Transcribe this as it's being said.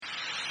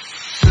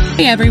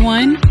Hey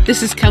everyone,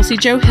 this is Kelsey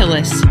Jo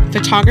Hillis,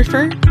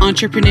 photographer,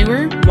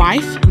 entrepreneur,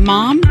 wife,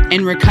 mom,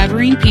 and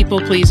recovering people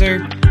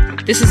pleaser.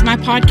 This is my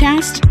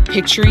podcast,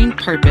 Picturing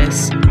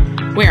Purpose,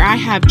 where I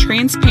have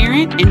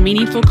transparent and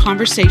meaningful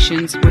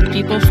conversations with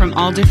people from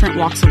all different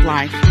walks of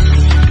life.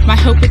 My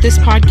hope with this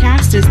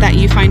podcast is that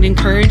you find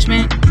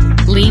encouragement,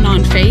 lean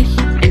on faith,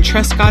 and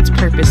trust God's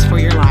purpose for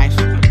your life.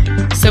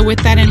 So with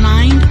that in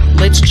mind,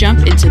 let's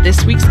jump into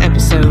this week's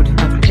episode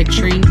of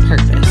Picturing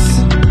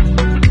Purpose.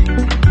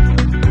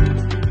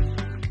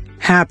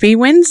 Happy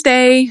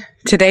Wednesday!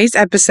 Today's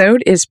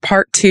episode is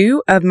part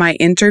 2 of my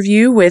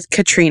interview with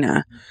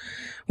Katrina.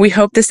 We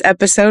hope this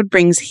episode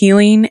brings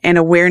healing and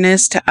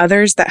awareness to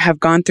others that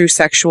have gone through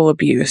sexual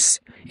abuse.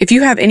 If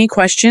you have any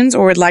questions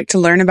or would like to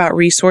learn about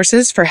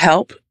resources for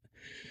help,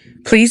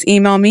 please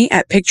email me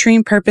at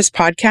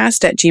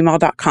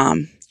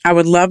picturingpurposepodcast@gmail.com. I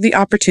would love the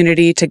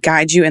opportunity to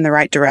guide you in the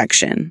right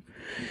direction.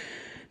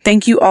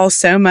 Thank you all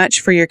so much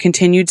for your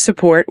continued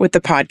support with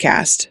the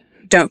podcast.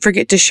 Don't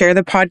forget to share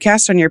the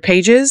podcast on your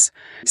pages,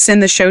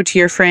 send the show to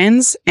your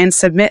friends, and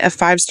submit a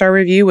 5-star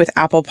review with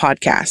Apple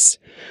Podcasts.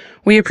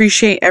 We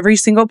appreciate every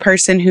single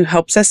person who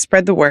helps us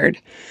spread the word.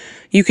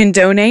 You can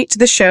donate to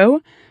the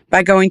show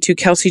by going to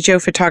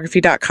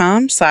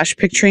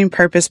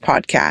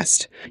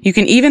kelseyjophotography.com/picturingpurposepodcast. You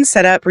can even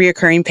set up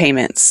reoccurring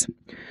payments.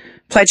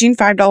 Pledging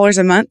 $5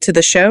 a month to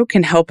the show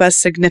can help us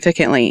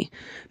significantly.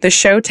 The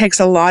show takes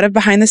a lot of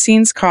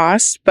behind-the-scenes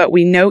costs, but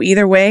we know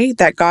either way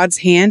that God's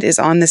hand is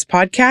on this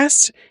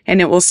podcast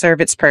and it will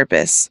serve its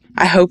purpose.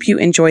 I hope you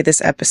enjoy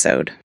this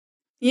episode.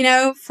 You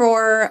know,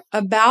 for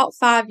about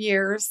 5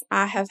 years,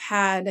 I have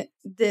had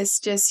this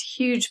just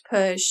huge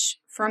push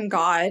from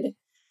God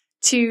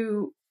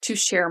to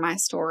share my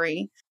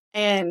story.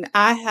 And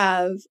I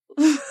have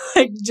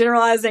like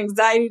generalized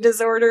anxiety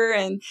disorder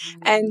and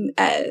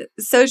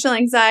social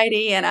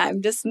anxiety, and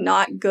I'm just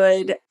not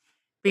good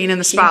being in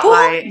the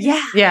spotlight.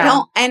 Yeah.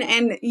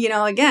 And you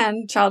know,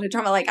 again, childhood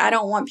trauma. Like, I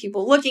don't want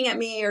people looking at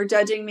me or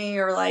judging me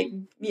or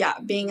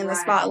being in the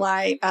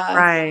spotlight.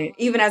 Right.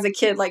 Even as a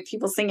kid, like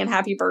people singing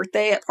 "Happy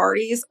Birthday" at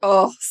parties.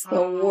 Oh, it's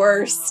the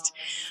worst.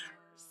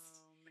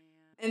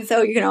 And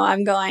so, you know,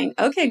 I'm going,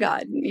 okay,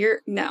 God,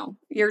 you're not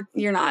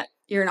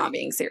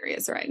being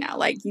serious right now.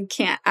 Like, you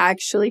can't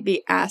actually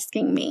be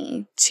asking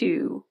me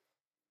to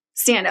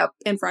stand up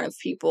in front of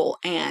people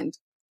and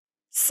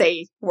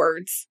say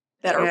words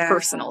that are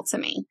personal to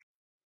me.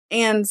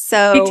 And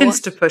so he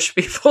tends to push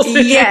people to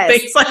do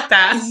things like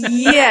that.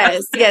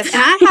 Yes. And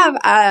I have,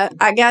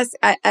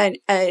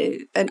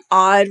 an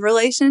odd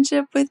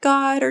relationship with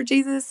God or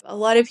Jesus. A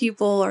lot of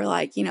people are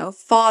like, you know,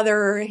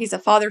 he's a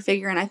father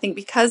figure. And I think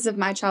because of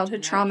my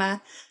childhood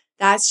trauma,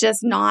 that's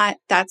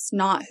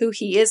not who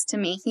he is to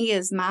me. He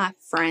is my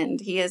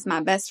friend. He is my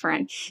best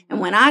friend.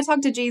 And when I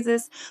talk to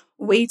Jesus,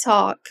 we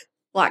talk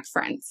like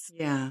friends.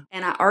 Yeah.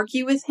 And I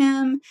argue with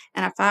him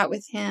and I fight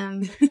with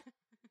him.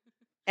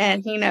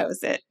 And he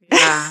knows it.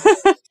 Yeah.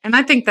 And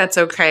I think that's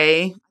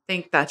okay. I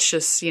think that's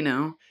just, you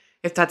know,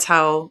 if that's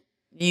how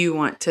you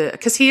want to,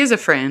 because he is a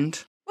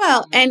friend.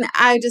 Well, and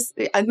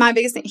my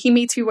biggest thing, he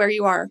meets you where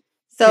you are.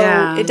 So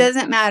it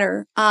doesn't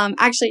matter.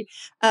 Actually,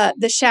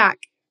 The Shack,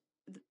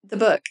 the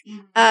book,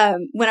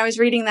 when I was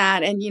reading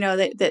that, and you know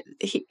that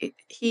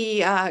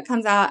he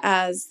comes out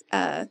as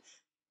the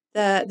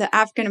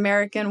African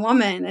American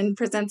woman and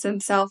presents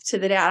himself to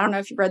the dad. I don't know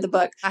if you've read the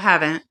book. I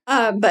haven't.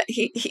 But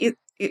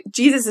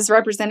Jesus is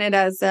represented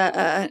as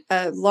a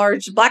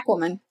large black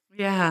woman.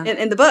 Yeah.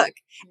 In the book,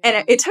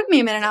 and it took me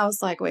a minute. And I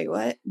was like, wait,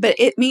 what? But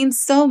it means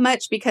so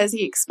much because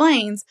he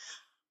explains,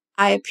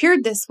 I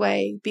appeared this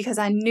way because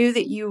I knew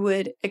that you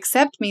would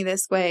accept me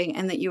this way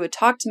and that you would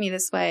talk to me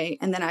this way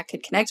and then I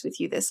could connect with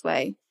you this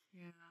way.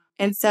 Yeah.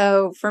 And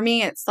so for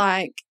me, it's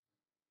like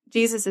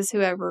Jesus is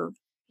whoever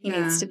he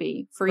needs to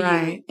be for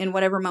you in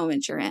whatever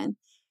moment you're in.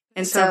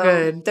 And so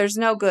good. There's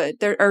no good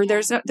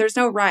there's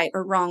no right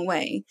or wrong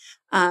way,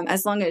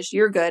 as long as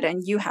you're good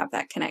and you have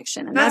that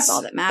connection. And that's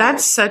all that matters.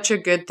 That's such a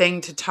good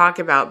thing to talk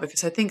about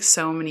because I think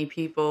so many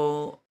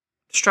people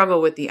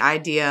struggle with the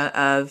idea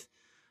of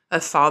a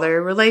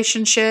father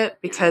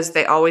relationship because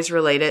they always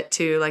relate it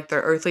to like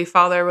their earthly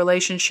father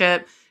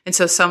relationship. And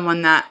so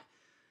someone that,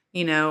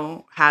 you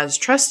know, has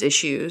trust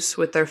issues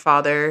with their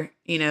father,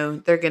 you know,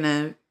 they're going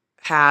to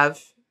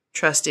have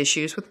trust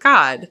issues with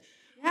God.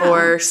 Yeah.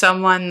 Or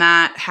someone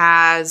that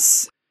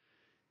has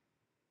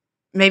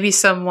maybe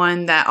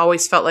someone that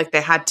always felt like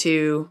they had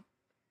to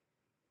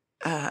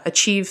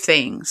achieve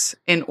things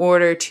in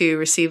order to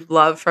receive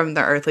love from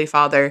their earthly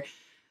father.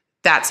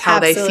 That's how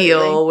they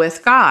feel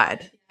with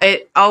God.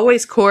 It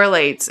always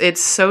correlates.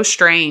 It's so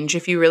strange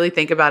if you really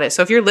think about it.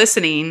 So if you're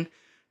listening,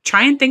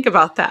 try and think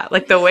about that.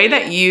 Like the way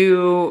that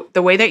your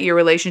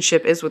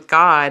relationship is with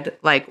God,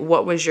 like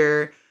what was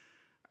your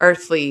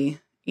earthly,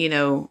 you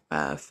know,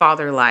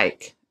 father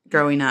like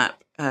growing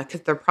up?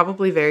 Because they're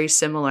probably very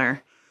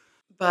similar.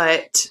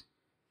 But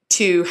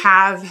to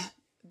have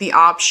the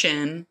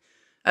option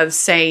of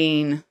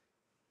saying,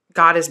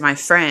 God is my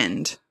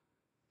friend,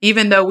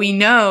 even though we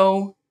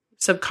know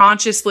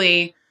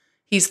subconsciously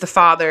he's the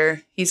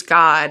Father, he's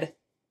God,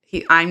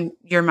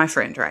 you're my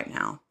friend right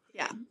now.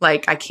 Yeah.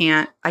 Like, I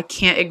can't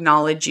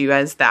acknowledge you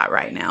as that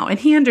right now. And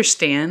he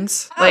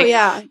understands. Oh, like,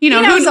 yeah. You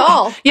know, he knows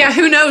all. Yeah,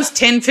 who knows,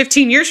 10,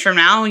 15 years from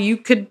now, you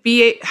could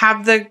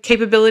have the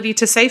capability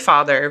to say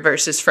father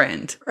versus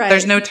friend. Right.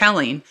 There's no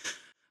telling.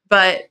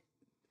 But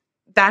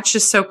that's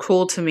just so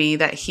cool to me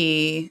that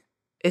he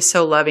is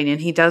so loving and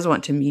he does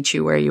want to meet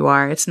you where you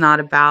are. It's not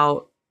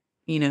about,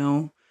 you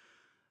know,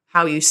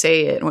 how you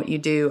say it and what you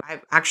do.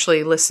 I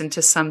actually listened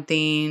to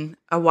something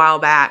a while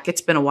back.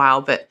 It's been a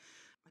while, but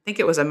I think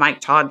it was a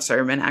Mike Todd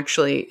sermon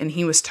actually. And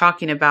he was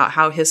talking about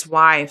how his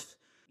wife,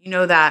 you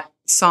know, that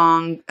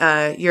song,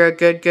 You're a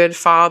Good, Good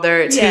Father.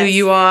 It's Yes. who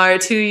you are.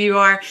 It's who you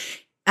are.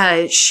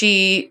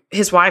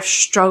 His wife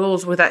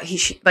struggles with that.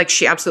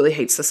 She absolutely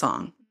hates the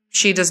song.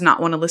 She does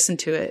not want to listen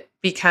to it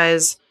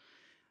because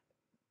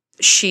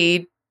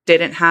she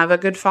didn't have a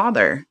good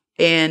father.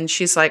 And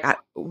she's like,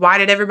 why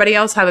did everybody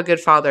else have a good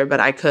father,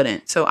 but I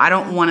couldn't? So I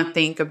don't want to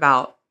think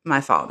about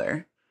my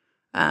father.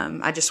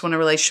 I just want a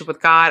relationship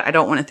with God. I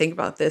don't want to think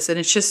about this. And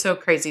it's just so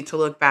crazy to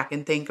look back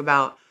and think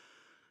about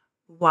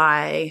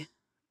why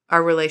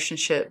our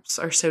relationships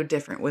are so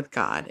different with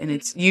God. And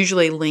it's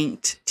usually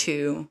linked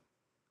to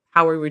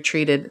how we were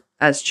treated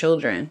as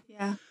children.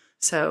 Yeah.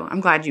 So I'm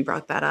glad you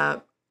brought that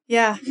up.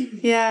 Yeah.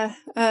 Yeah.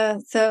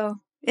 So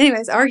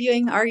anyways,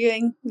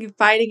 arguing, you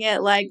fighting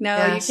it like, no,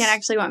 Yes. you can't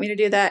actually want me to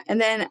do that. And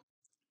then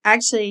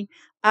actually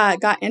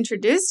got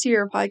introduced to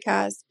your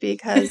podcast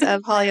because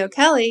of Holly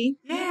O'Kelly,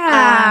 which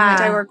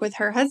I work with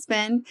her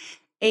husband.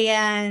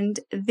 And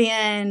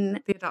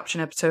then the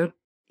adoption episode.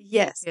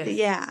 Yes.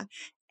 Yeah.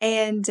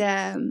 And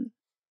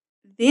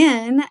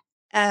then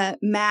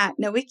Matt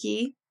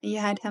Nowicki, you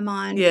had him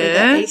on for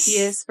the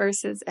atheist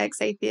versus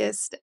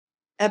ex-atheist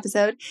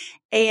episode.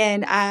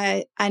 And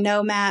I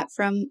know Matt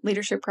from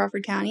Leadership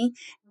Crawford County.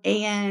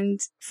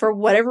 And for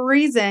whatever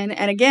reason,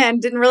 and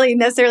again, didn't really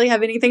necessarily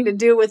have anything to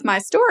do with my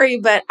story,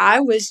 but I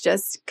was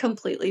just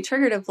completely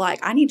triggered of like,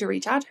 I need to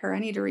reach out to her.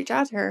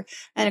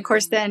 And of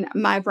course, then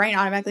my brain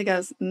automatically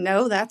goes,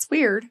 no, that's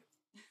weird.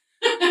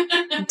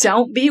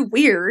 Don't be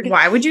weird.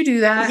 Why would you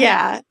do that?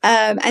 Yeah.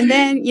 And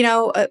then, you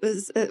know, it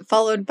was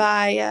followed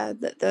by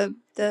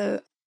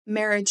the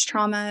marriage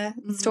trauma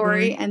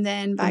story, and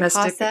then by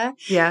CASA.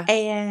 Yeah.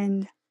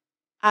 And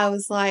I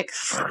was like,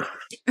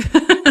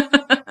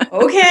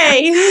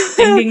 okay,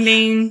 ding, ding,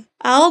 ding.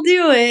 I'll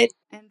do it.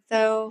 And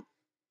so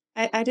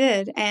I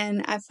did.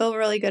 And I feel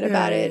really good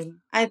about it.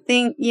 I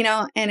think, you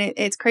know, and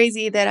it's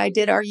crazy that I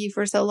did argue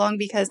for so long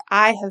because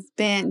I have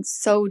been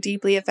so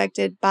deeply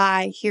affected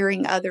by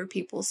hearing other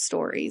people's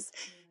stories.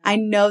 I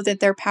know that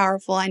they're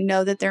powerful. I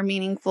know that they're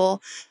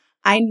meaningful.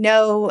 I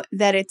know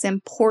that it's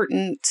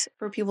important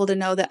for people to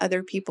know that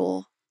other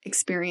people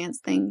experience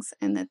things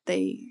and that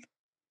they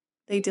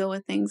deal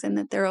with things and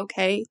that they're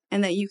okay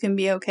and that you can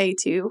be okay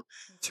too.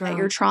 That's right. That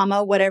your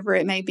trauma, whatever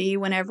it may be,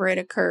 whenever it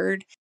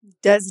occurred,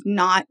 does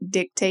not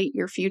dictate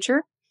your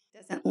future,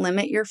 doesn't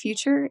limit your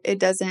future. It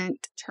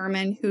doesn't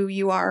determine who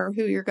you are,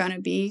 who you're going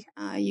to be.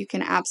 You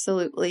can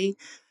absolutely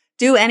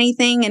do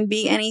anything and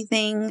be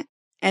anything,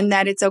 and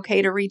that it's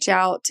okay to reach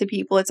out to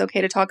people. It's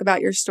okay to talk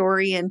about your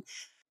story. And,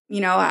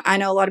 you know, I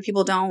know a lot of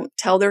people don't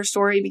tell their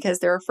story because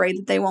they're afraid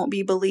that they won't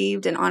be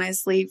believed. And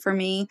honestly, for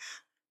me,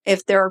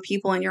 if there are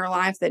people in your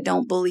life that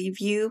don't believe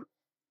you,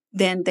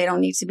 then they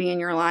don't need to be in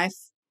your life.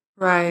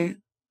 Right.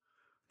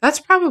 That's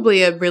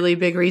probably a really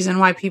big reason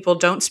why people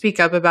don't speak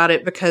up about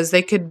it, because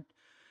they could,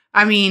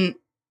 I mean,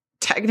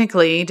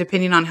 technically,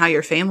 depending on how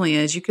your family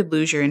is, you could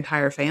lose your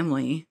entire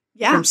family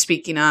from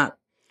speaking up.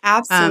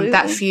 Absolutely.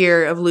 That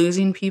fear of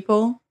losing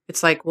people,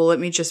 it's like, well, let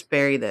me just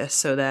bury this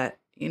so that,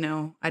 you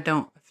know, I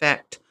don't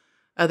affect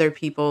other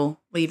people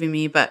leaving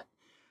me. But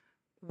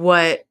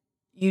what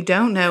you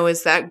don't know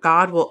is that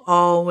God will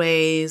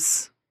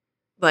always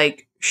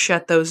like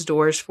shut those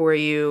doors for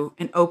you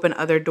and open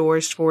other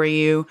doors for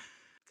you,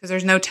 because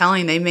there's no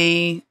telling, they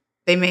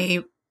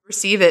may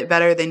receive it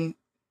better than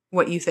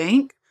what you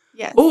think.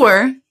 Yes.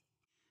 Or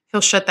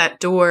he'll shut that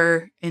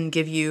door and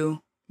give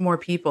you more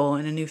people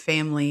and a new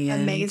family.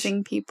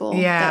 Amazing people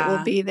that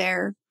will be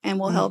there and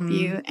will help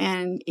you.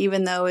 And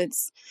even though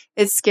it's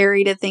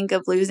scary to think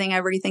of losing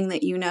everything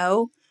that you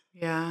know,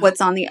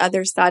 what's on the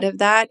other side of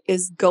that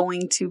is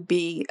going to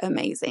be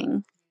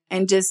amazing.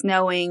 And just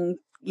knowing,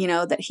 you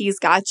know, that he's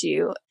got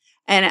you.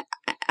 And,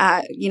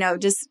 you know,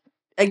 just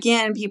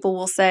again, people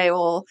will say,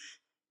 well,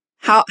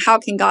 how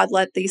can God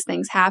let these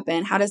things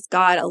happen? How does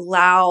God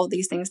allow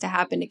these things to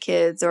happen to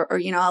kids, or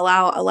you know,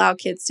 allow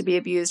kids to be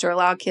abused, or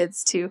allow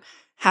kids to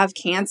have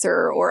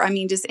cancer, or I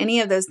mean, just any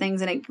of those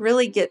things? And it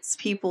really gets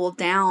people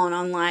down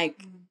on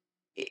like,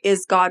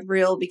 is God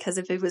real? Because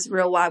if it was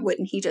real, why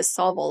wouldn't he just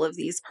solve all of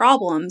these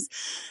problems?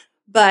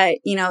 But,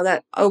 you know,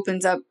 that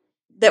opens up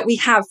that we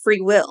have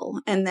free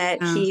will, and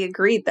that he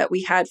agreed that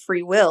we had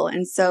free will.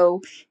 And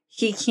so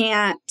he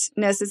can't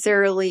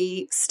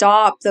necessarily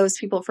stop those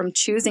people from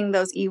choosing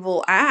those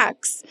evil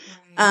acts,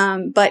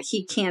 but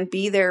he can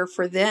be there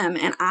for them.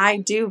 And I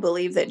do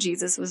believe that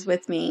Jesus was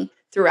with me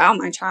throughout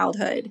my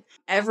childhood,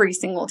 every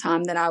single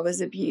time that I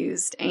was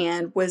abused,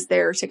 and was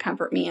there to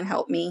comfort me and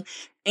help me.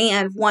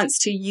 and wants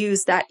to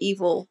use that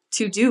evil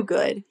to do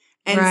good.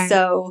 And Right.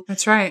 so,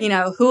 That's right.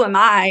 Who am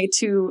I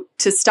to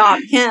stop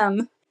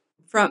him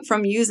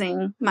from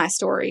using my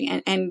story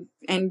and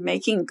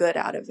making good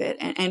out of it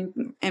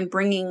and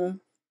bringing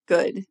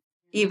good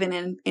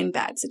even in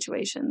bad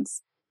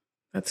situations.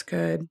 That's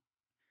good.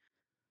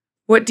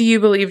 What do you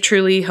believe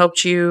truly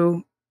helped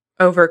you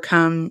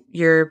overcome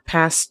your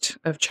past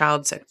of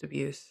child sex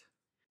abuse?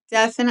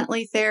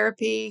 Definitely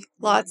therapy,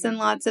 lots and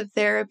lots of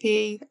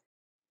therapy,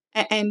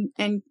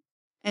 and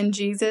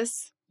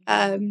Jesus,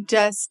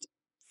 just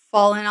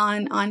falling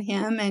on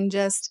him and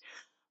just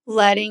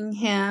letting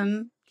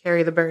him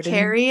Carry the burden.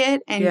 carry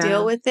it and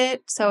deal with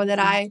it so that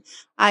I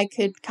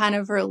could kind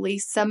of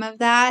release some of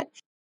that.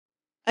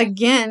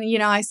 Again,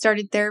 I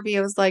started therapy.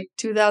 It was like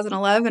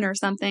 2011 or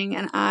something,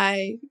 and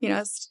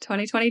it's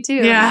 2022.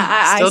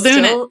 Yeah, and still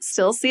doing it.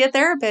 Still see a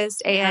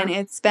therapist, and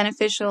it's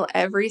beneficial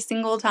every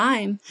single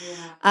time.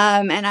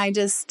 Yeah. And I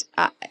just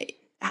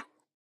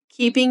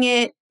keeping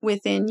it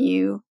within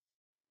you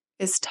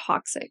is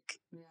toxic.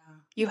 Yeah.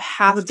 You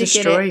have to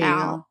get it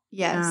out.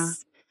 Yes, Yeah.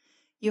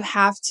 you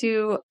have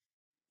to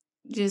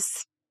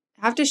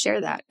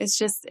share that.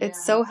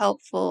 It's so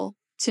helpful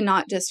to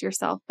not just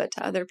yourself, but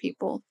to other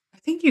people. I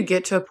think you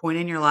get to a point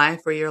in your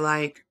life where you're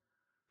like,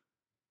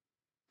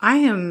 I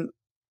am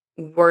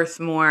worth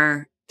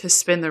more to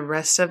spend the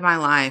rest of my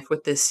life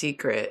with this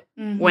secret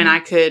when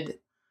I could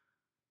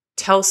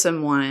tell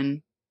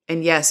someone,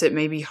 and yes, it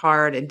may be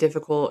hard and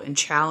difficult and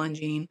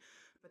challenging,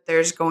 but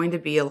there's going to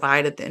be a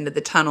light at the end of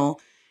the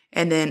tunnel.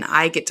 And then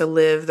I get to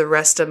live the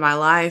rest of my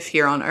life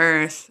here on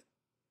earth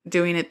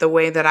doing it the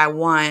way that I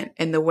want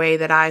and the way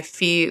that I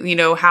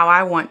feel, how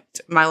I want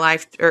my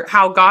life or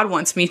how God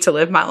wants me to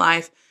live my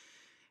life.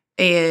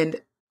 And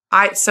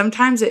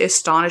sometimes it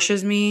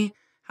astonishes me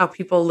how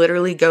people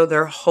literally go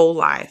their whole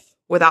life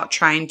without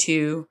trying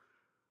to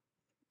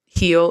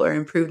heal or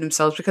improve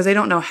themselves because they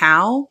don't know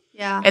how.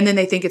 Yeah. And then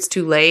they think it's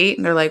too late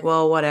and they're like,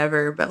 well,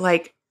 whatever. But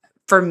like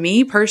for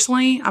me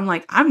personally, I'm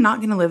like, I'm not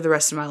going to live the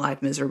rest of my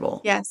life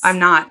miserable. Yes. I'm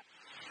not.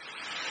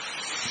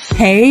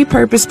 Hey,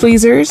 Purpose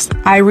Pleasers.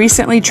 I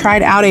recently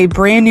tried out a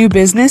brand new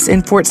business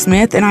in Fort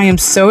Smith, and I am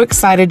so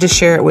excited to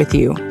share it with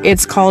you.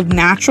 It's called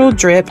Natural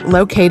Drip,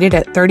 located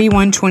at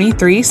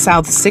 3123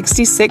 South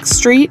 66th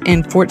Street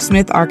in Fort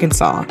Smith,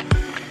 Arkansas.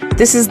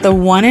 This is the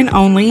one and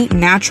only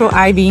natural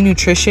IV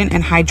nutrition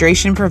and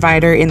hydration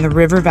provider in the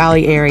River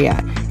Valley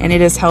area, and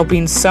it is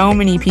helping so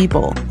many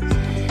people.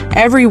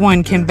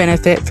 Everyone can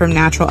benefit from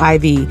natural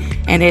IV,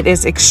 and it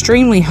is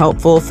extremely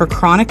helpful for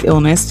chronic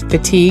illness,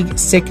 fatigue,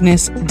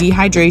 sickness,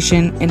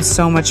 dehydration, and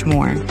so much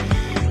more.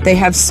 They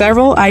have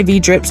several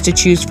IV drips to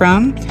choose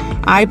from.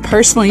 I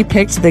personally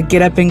picked the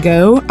Get Up and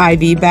Go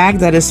IV bag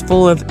that is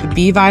full of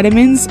B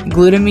vitamins,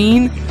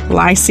 glutamine,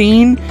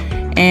 lysine,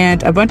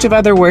 and a bunch of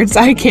other words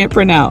I can't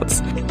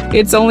pronounce.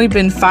 It's only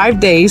been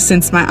 5 days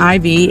since my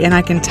IV, and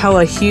I can tell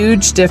a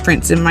huge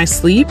difference in my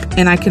sleep,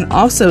 and I can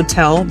also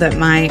tell that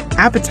my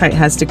appetite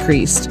has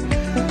decreased.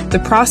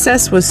 The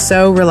process was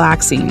so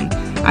relaxing.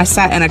 I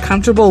sat in a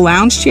comfortable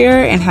lounge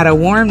chair and had a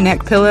warm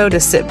neck pillow to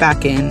sit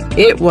back in.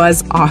 It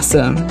was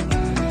awesome.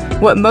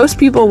 What most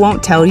people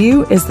won't tell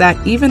you is that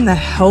even the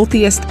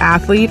healthiest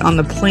athlete on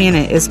the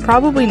planet is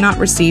probably not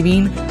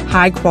receiving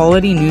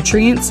high-quality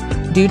nutrients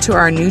due to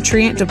our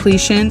nutrient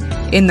depletion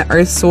in the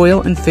earth's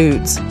soil and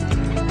foods.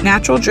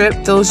 Natural Drip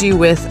fills you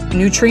with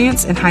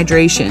nutrients and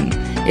hydration,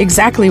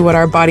 exactly what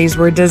our bodies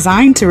were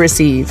designed to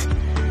receive.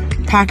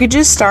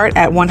 Packages start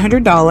at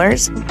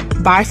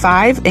 $100. Buy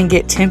 5 and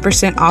get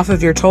 10% off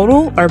of your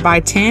total, or buy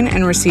 10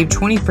 and receive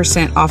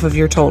 20% off of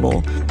your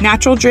total.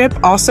 Natural Drip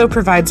also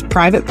provides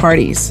private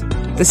parties.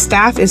 The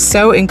staff is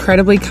so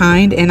incredibly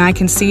kind, and I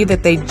can see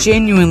that they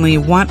genuinely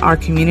want our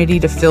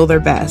community to feel their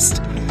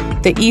best.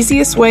 The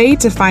easiest way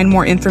to find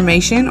more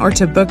information or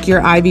to book your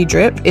IV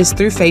drip is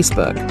through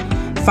Facebook.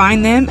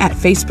 Find them at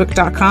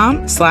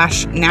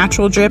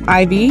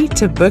facebook.com/naturaldripiv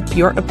to book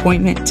your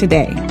appointment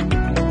today.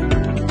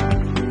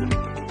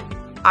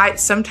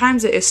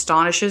 Sometimes it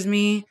astonishes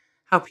me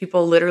how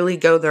people literally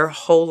go their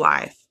whole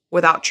life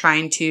without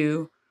trying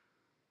to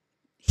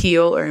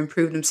heal or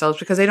improve themselves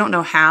because they don't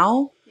know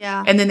how.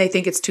 Yeah. And then they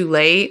think it's too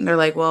late and they're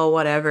like, well,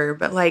 whatever.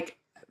 But like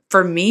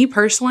for me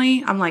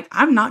personally, I'm like,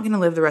 I'm not going to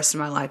live the rest of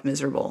my life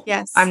miserable.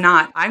 Yes. I'm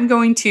not. I'm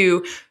going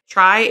to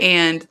try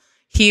and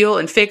heal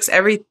and fix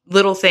every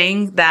little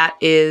thing that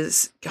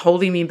is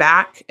holding me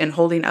back and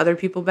holding other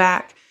people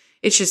back.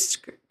 It's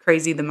just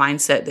crazy the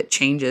mindset that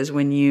changes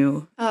when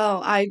you...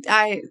 Oh,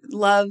 I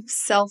love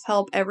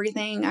self-help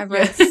everything. I've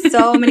read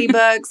so many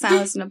books. I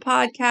listen to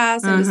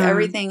podcasts and just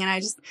everything.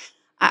 And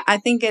I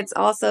think it's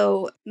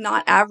also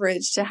not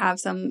average to have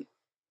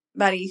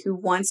somebody who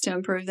wants to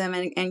improve them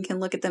and can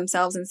look at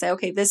themselves and say,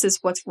 okay, this is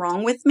what's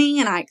wrong with me.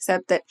 And I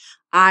accept that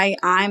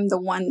I'm the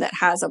one that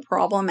has a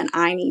problem and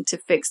I need to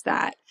fix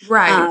that.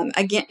 Right.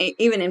 Again,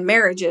 even in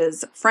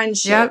marriages,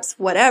 friendships,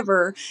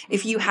 whatever,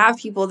 if you have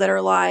people that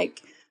are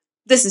like,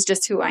 this is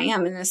just who I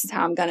am and this is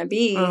how I'm going to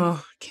be.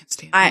 Oh, I can't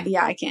stand it.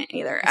 I can't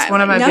either. It's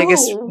one of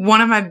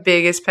my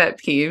biggest pet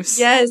peeves.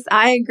 Yes,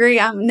 I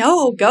agree.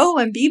 No, go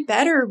and be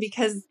better,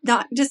 because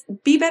not just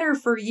be better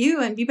for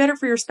you and be better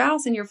for your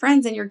spouse and your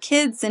friends and your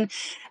kids and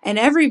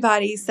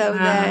everybody, so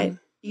that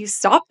you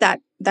stop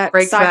that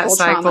break cycle that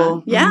cycle.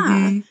 trauma.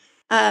 Yeah.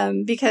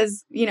 Mm-hmm.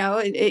 Because,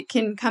 it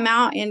can come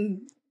out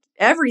in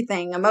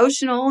everything,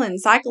 emotional and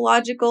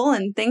psychological,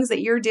 and things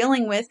that you're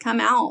dealing with come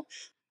out.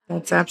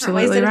 That's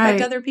absolutely ways that right.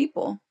 affect other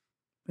people.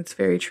 That's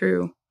very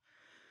true.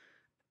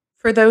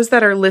 For those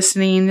that are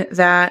listening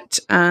that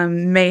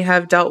may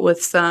have dealt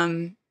with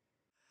some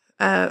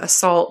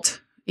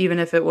assault, even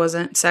if it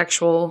wasn't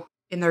sexual,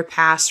 in their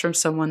past from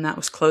someone that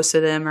was close to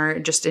them or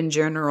just in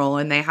general,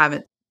 and they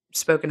haven't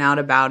spoken out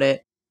about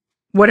it,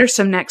 what are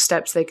some next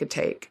steps they could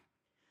take?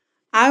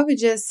 I would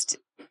just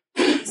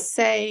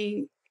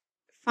say,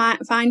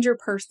 find your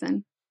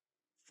person.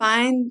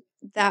 Find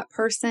that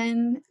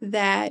person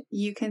that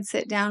you can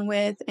sit down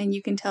with and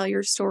you can tell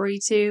your story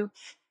to,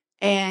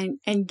 and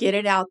get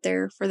it out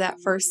there for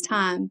that first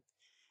time,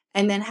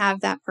 and then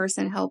have that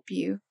person help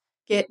you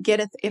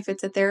if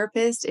it's a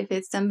therapist, if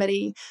it's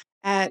somebody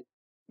at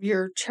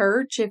your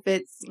church, if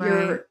it's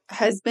your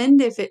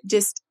husband, if it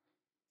just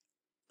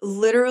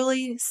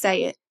literally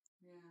say it.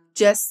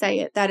 Just say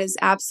it. That is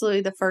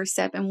absolutely the first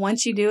step. And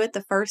once you do it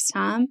the first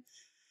time,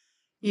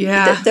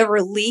 the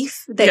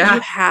relief that you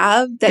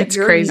have, that it's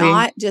you're crazy.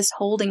 Not just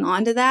holding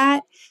on to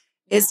that,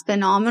 is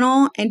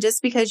phenomenal. And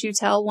just because you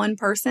tell one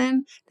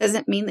person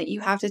doesn't mean that you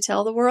have to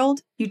tell the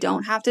world. You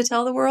don't have to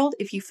tell the world.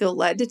 If you feel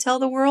led to tell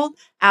the world,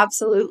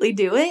 absolutely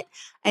do it.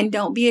 And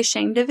don't be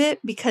ashamed of it,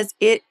 because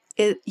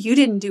you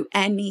didn't do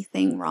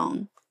anything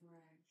wrong.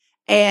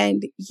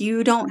 And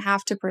you don't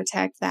have to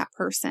protect that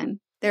person.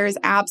 There is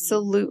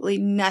absolutely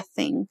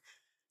nothing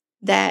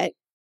that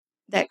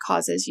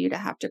causes you to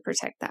have to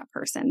protect that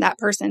person. That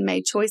person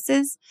made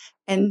choices,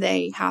 and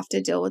they have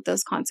to deal with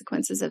those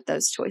consequences of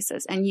those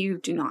choices. And you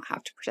do not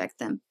have to protect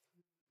them.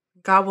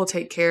 God will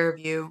take care of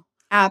you.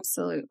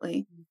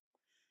 Absolutely.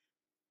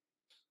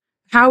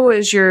 How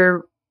was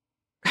your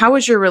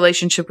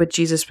relationship with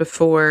Jesus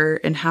before,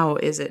 and how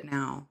is it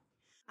now?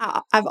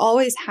 I've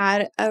always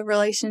had a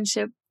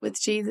relationship with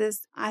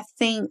Jesus. I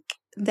think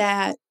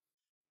that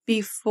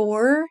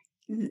before,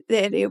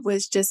 that it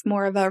was just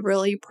more of a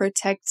really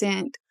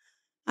protectant,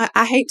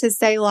 I hate to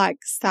say like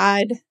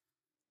side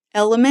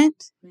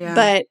element,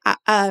 but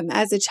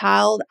as a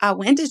child, I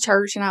went to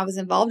church and I was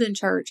involved in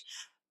church.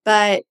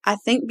 But I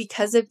think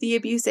because of the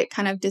abuse, it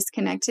kind of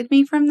disconnected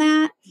me from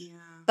that. Yeah.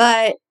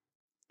 But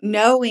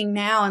knowing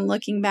now and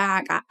looking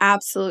back, I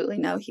absolutely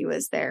know he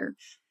was there.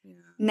 Yeah.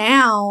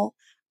 Now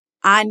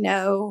I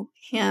know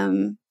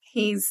him.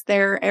 He's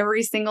there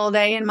every single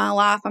day in my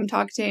life. I'm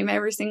talking to him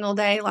every single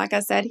day. Like I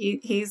said,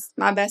 he's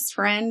my best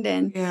friend,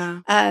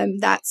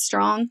 and that's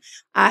strong.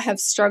 I have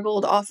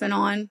struggled off and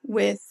on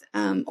with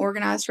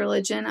organized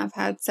religion. I've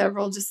had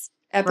several just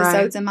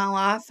episodes in my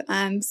life.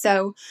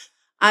 So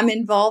I'm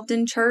involved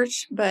in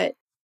church, but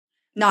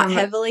not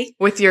heavily.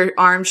 With your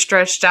arms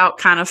stretched out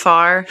kind of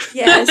far.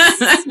 Yes,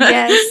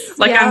 yes.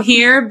 Like I'm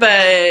here,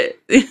 but...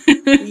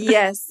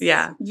 Yes.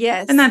 Yeah.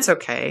 Yes. And that's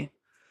okay.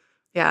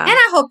 Yeah. And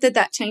I hope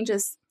that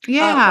changes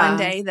one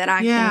day, that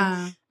I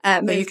can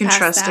move that you can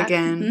trust that.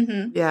 again.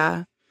 Mm-hmm.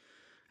 Yeah.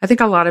 I think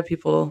a lot of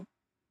people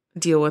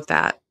deal with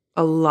that.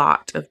 A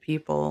lot of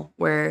people,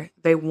 where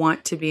they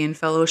want to be in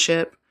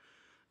fellowship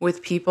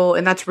with people.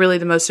 And that's really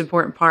the most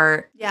important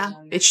part. Yeah.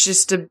 It's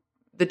just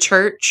the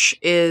church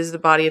is the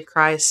body of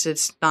Christ.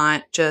 It's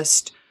not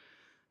just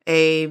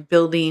a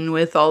building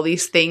with all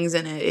these things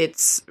in it.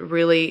 It's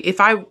really,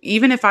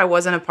 even if I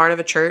wasn't a part of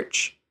a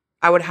church,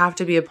 I would have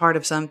to be a part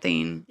of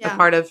something, a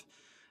part of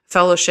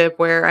fellowship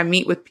where I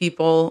meet with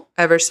people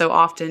ever so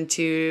often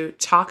to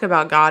talk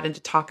about God and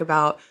to talk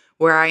about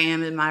where I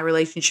am in my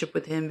relationship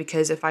with him.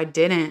 Because if I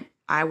didn't,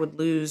 I would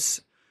lose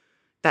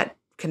that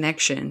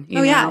connection.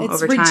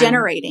 It's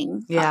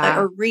regenerating,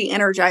 or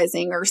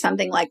re-energizing, or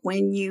something, like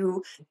when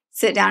you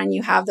sit down and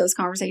you have those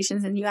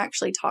conversations and you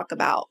actually talk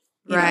about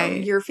you know,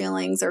 your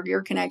feelings or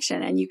your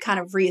connection, and you kind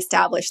of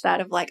reestablish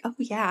that of like, oh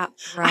yeah,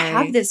 I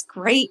have this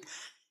great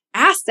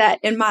asset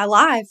in my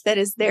life that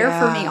is there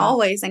for me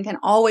always and can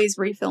always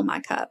refill my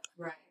cup.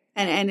 Right.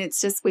 And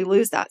it's just, we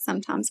lose that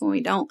sometimes when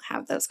we don't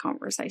have those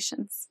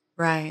conversations.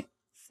 Right.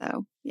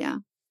 So, yeah.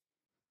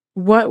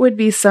 What would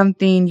be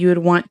something you would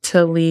want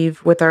to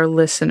leave with our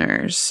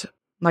listeners?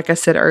 Like I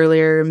said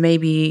earlier,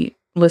 maybe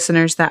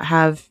listeners that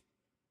have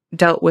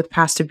dealt with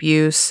past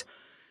abuse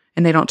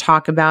and they don't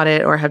talk about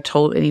it or have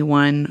told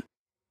anyone.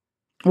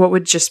 What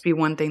would just be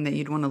one thing that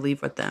you'd want to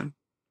leave with them?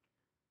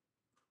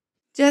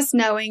 Just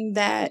knowing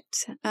that,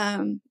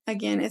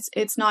 again,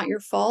 it's not your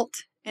fault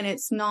and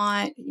it's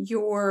not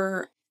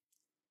your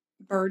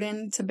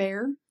burden to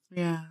bear.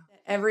 Yeah.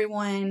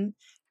 Everyone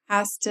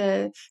has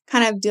to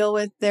kind of deal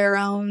with their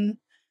own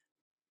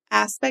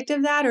aspect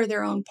of that or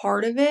their own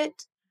part of it.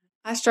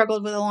 I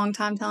struggled with a long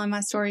time telling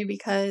my story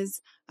because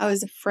I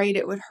was afraid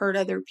it would hurt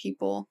other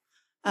people,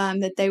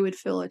 that they would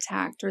feel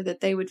attacked or that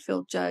they would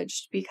feel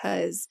judged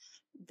because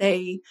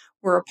they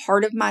were a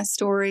part of my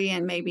story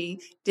and maybe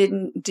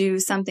didn't do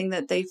something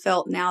that they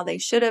felt now they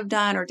should have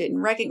done or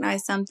didn't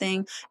recognize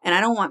something. And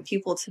I don't want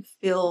people to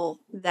feel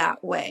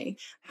that way.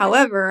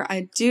 However,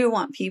 I do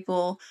want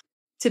people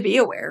to be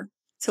aware,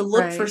 to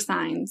look for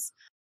signs,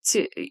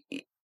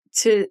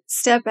 to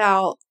step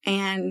out,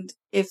 and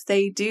if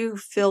they do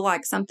feel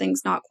like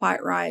something's not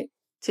quite right,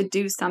 to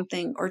do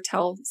something or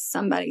tell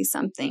somebody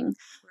something.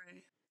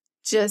 Right.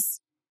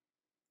 Just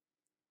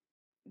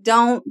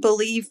don't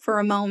believe for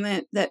a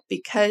moment that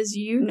because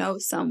you know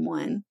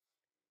someone,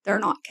 they're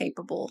not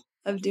capable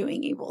of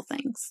doing evil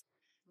things.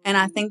 And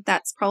I think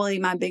that's probably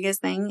my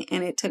biggest thing.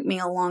 And it took me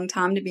a long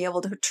time to be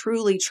able to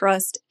truly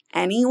trust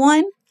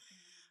anyone.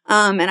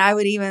 And I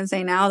would even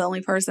say now the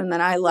only person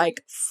that I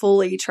like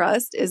fully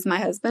trust is my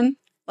husband.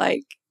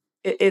 Like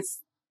it's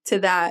to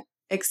that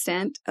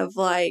extent of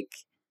like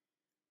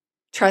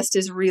trust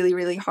is really,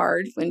 really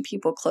hard when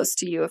people close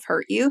to you have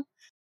hurt you.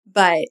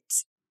 But,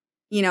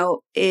 you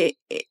know,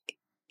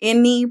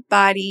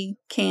 anybody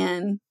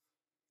can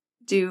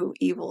do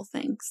evil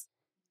things.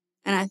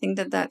 And I think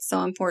that that's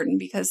so important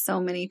because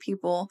so many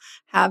people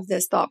have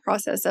this thought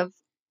process of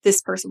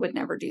this person would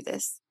never do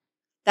this.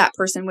 That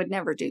person would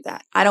never do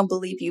that. I don't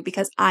believe you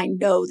because I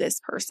know this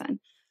person,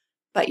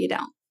 but you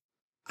don't.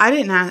 I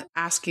didn't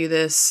ask you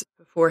this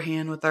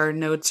beforehand with our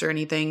notes or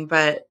anything,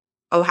 but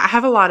I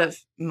have a lot of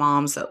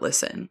moms that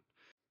listen.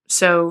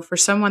 So for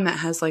someone that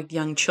has like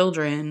young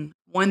children,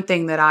 one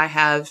thing that I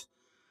have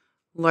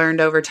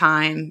learned over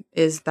time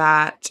is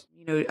that,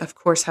 you know, of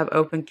course, have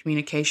open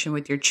communication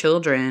with your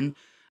children.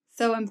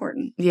 So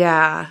important.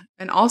 Yeah.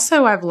 And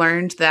also I've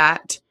learned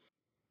that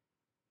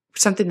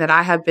something that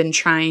I have been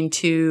trying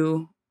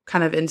to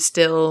kind of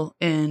instill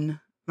in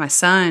my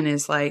son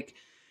is like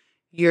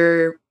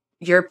your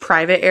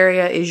private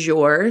area is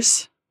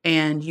yours,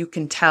 and you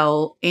can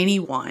tell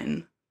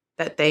anyone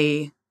that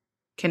they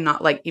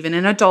cannot, like even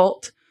an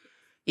adult,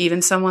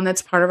 even someone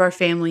that's part of our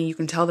family, you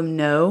can tell them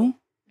no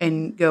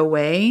and go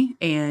away,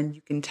 and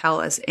you can tell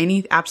us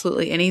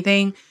absolutely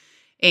anything.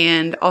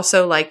 And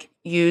also like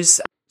use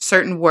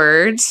certain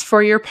words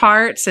for your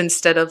parts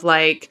instead of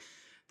like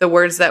the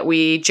words that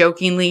we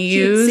jokingly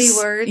use.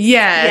 Cutesy words.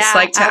 Yes, Yeah,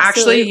 like to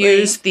absolutely. actually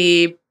use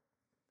the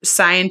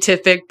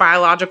scientific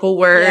biological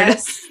word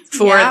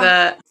for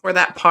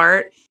that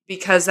part,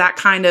 because that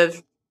kind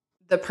of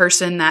the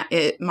person that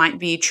it might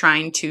be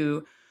trying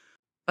to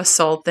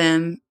assault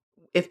them,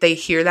 if they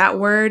hear that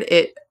word,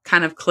 it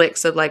kind of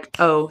clicks of like,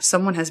 oh,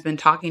 someone has been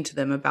talking to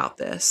them about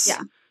this.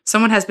 Yeah.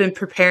 Someone has been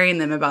preparing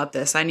them about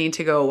this. I need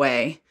to go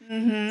away.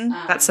 Mm-hmm.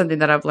 That's something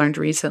that I've learned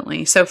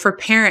recently. So for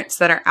parents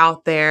that are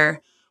out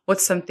there,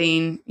 what's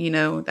something, you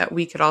know, that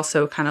we could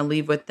also kind of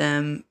leave with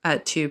them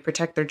to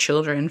protect their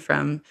children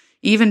from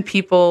even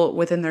people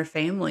within their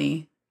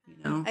family, you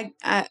know?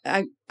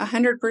 I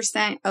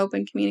 100%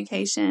 open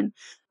communication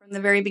from the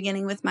very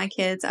beginning with my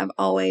kids. I've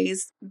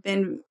always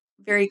been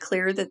very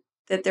clear that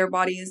their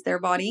body is their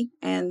body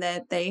and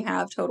that they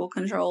have total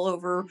control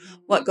over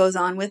what goes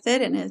on with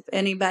it. And if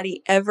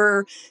anybody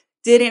ever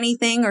did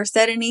anything or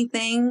said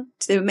anything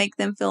to make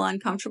them feel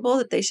uncomfortable,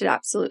 that they should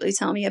absolutely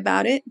tell me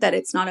about it, that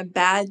it's not a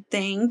bad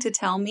thing to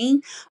tell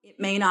me. It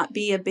may not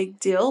be a big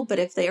deal, but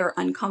if they are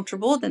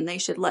uncomfortable, then they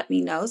should let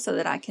me know so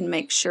that I can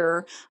make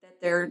sure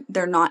that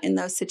they're not in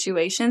those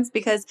situations,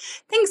 because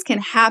things can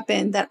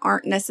happen that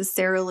aren't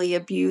necessarily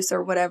abuse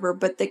or whatever,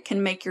 but that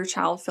can make your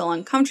child feel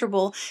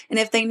uncomfortable. And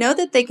if they know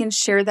that they can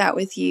share that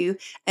with you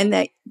and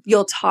that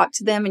you'll talk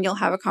to them and you'll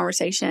have a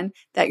conversation,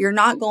 that you're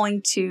not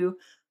going to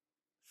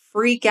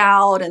freak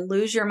out and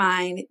lose your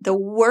mind. The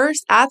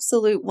worst,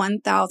 absolute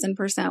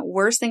 1000%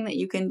 worst thing that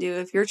you can do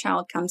if your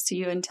child comes to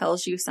you and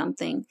tells you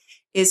something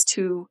is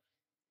to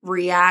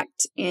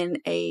react in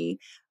a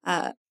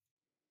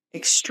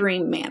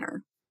extreme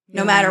manner,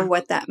 no matter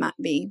what that might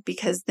be,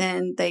 because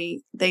then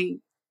they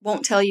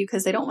won't tell you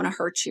because they don't want to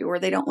hurt you or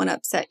they don't want to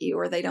upset you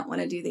or they don't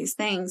want to do these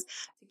things.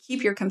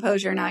 Keep your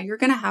composure. Now you're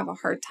going to have a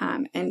hard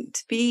time, and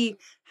to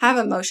have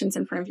emotions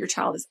in front of your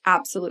child is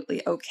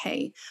absolutely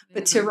okay,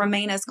 but to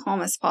remain as calm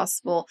as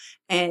possible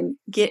and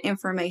get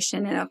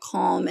information in a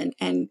calm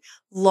and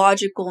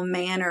logical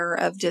manner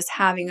of just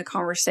having a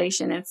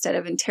conversation instead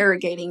of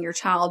interrogating your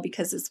child,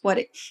 because it's what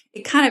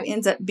it kind of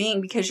ends up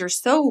being, because you're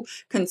so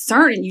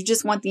concerned and you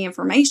just want the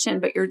information,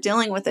 but you're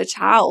dealing with a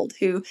child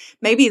who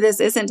maybe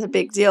this isn't a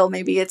big deal.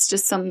 Maybe it's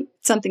just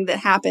something that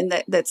happened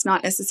that's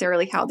not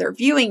necessarily how they're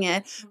viewing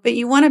it, but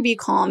you want to be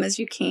calm as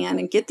you can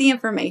and get the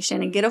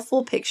information and get a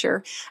full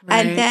picture.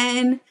 Right. And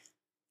then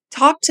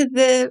talk to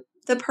the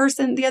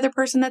other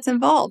person that's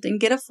involved and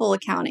get a full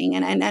accounting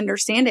and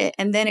understand it,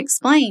 and then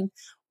explain,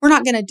 we're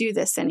not going to do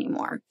this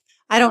anymore.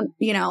 I don't,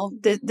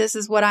 this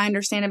is what I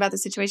understand about the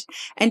situation,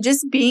 and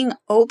just being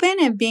open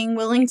and being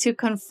willing to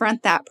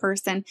confront that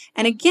person.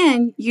 And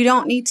again, you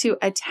don't need to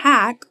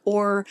attack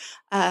or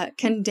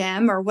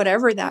condemn or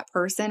whatever that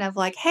person of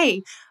like,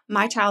 hey,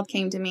 my child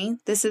came to me.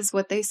 This is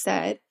what they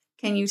said.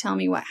 Can you tell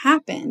me what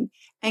happened?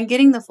 And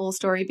getting the full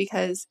story,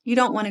 because you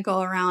don't want to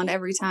go around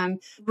every time,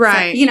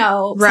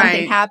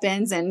 something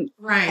happens and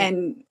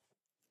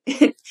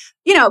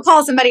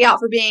call somebody out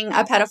for being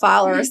a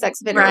pedophile or a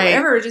sex offender or Right.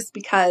 whatever, just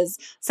because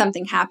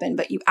something happened.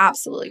 But you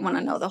absolutely want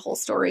to know the whole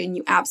story, and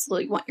you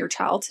absolutely want your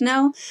child to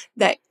know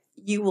that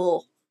you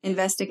will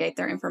investigate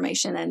their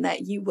information and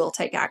that you will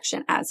take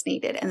action as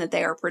needed and that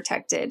they are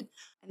protected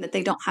and that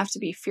they don't have to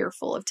be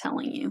fearful of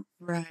telling you.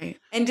 Right.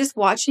 And just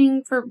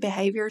watching for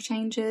behavior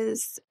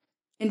changes,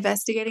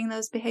 investigating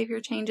those behavior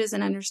changes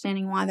and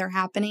understanding why they're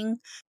happening.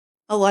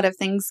 A lot of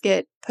things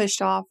get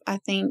pushed off, I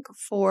think,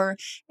 for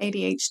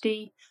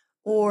ADHD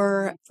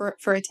or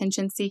for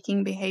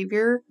attention-seeking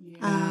behavior.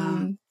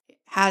 Yeah.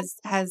 Has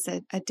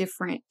a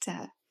different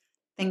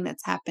thing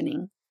that's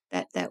happening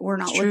that we're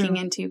not It's looking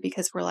true. into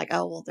because we're like,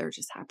 oh, well, they're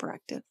just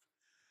hyperactive.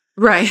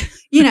 Right.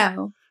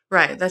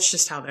 Right. That's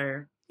just how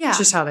Yeah.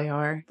 just how they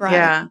are. Right.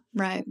 Yeah.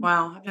 Right.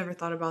 Wow. I've never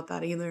thought about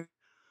that either.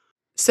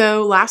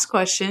 So last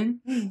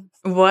question.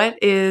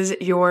 What is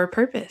your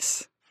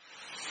purpose?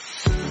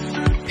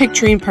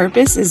 Picturing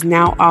Purpose is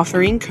now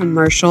offering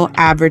commercial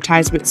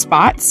advertisement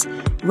spots.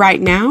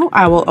 Right now,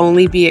 I will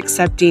only be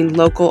accepting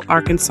local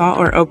Arkansas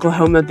or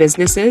Oklahoma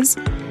businesses.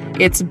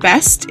 It's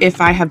best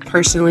if I have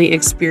personally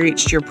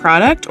experienced your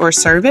product or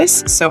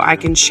service so I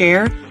can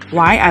share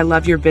why I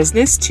love your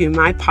business to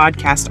my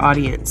podcast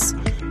audience.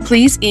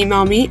 Please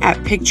email me at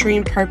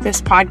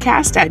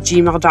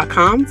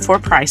picturingpurposepodcast@gmail.com for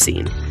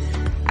pricing.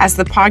 As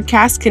the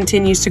podcast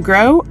continues to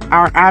grow,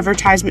 our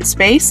advertisement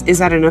space is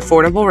at an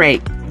affordable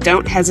rate.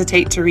 Don't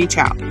hesitate to reach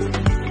out.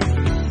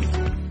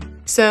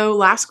 So,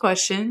 last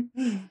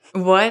question.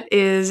 What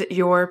is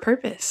your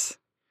purpose?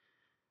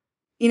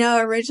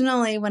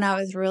 Originally when I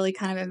was really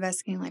kind of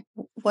investigating, like,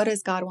 what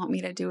does God want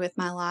me to do with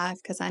my life?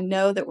 Because I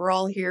know that we're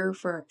all here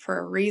for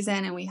a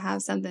reason and we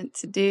have something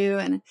to do.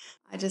 And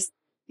I just,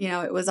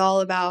 it was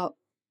all about,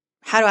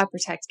 how do I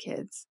protect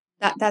kids?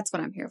 That's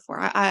what I'm here for.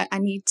 I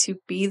need to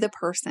be the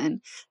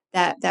person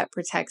that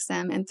protects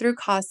them. And through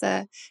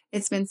CASA,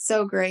 it's been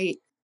so great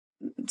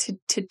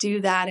to do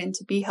that and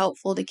to be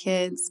helpful to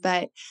kids.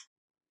 But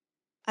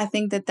I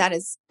think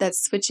that's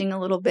switching a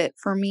little bit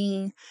for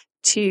me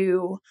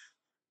to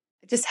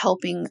just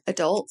helping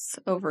adults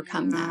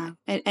overcome that.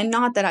 And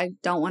not that I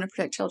don't want to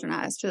protect children.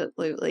 I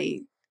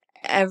absolutely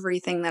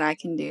everything that I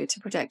can do to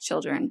protect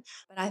children.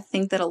 But I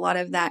think that a lot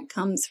of that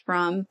comes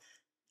from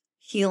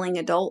healing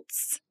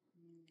adults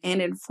and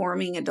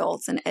informing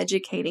adults and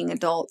educating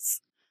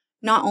adults,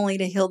 not only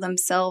to heal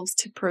themselves,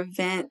 to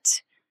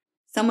prevent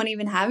someone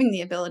even having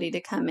the ability to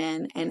come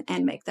in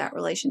and make that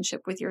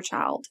relationship with your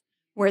child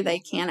where they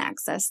can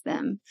access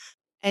them,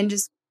 and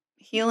just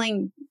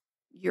healing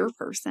your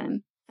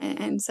person.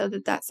 And so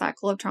that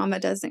cycle of trauma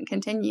doesn't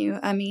continue.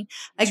 I mean,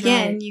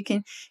 again, right. You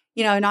can,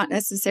 not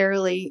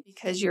necessarily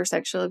because you're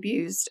sexually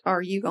abused,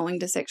 are you going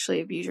to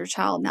sexually abuse your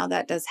child? Now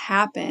that does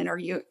happen, or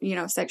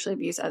sexually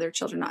abuse other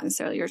children, not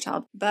necessarily your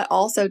child, but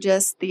also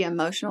just the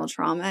emotional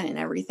trauma and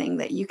everything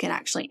that you can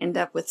actually end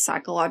up with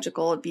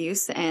psychological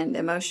abuse and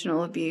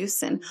emotional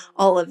abuse and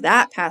all of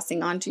that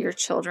passing on to your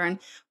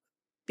children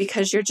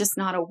because you're just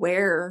not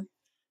aware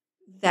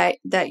that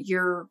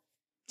you're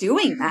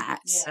doing that.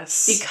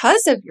 Yes.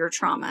 Because of your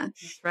trauma.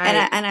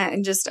 Right.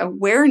 And just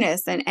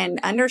awareness and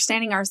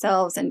understanding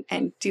ourselves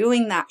and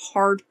doing that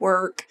hard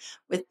work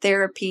with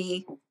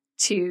therapy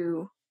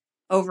to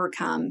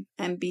overcome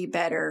and be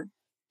better.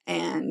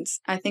 And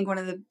I think one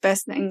of the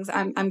best things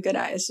I'm good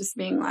at is just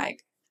being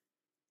like,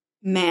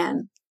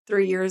 man,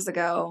 3 years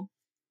ago,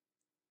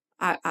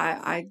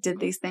 I did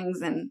these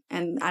things and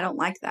I don't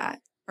like that.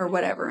 Or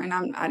whatever, and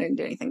I didn't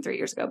do anything 3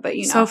 years ago, but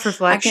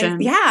self-reflection.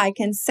 I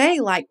can say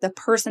like the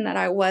person that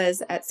I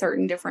was at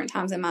certain different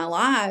times in my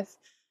life,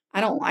 I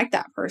don't like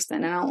that person,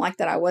 and I don't like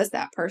that I was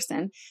that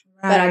person.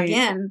 Right. But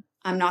again,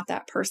 I'm not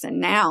that person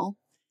now,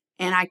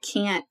 and I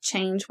can't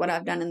change what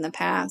I've done in the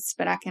past,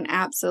 but I can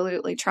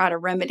absolutely try to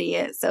remedy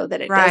it so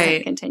that it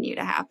doesn't continue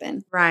to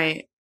happen.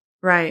 Right.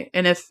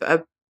 And if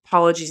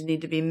apologies need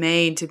to be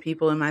made to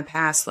people in my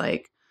past,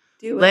 like,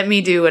 let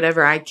me do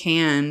whatever I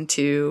can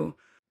to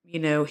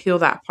heal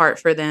that part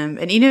for them.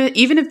 And,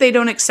 even if they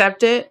don't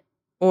accept it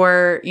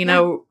or,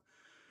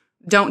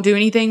 don't do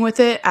anything with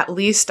it, at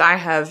least I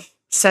have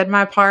said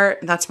my part.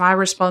 That's my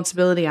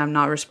responsibility. I'm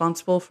not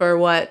responsible for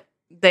what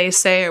they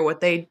say or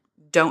what they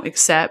don't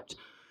accept.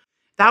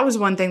 That was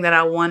one thing that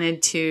I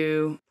wanted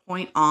to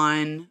point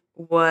on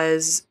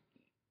was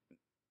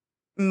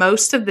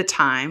most of the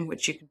time,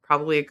 which you could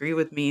probably agree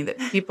with me, that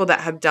people that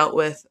have dealt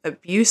with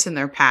abuse in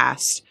their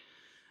past,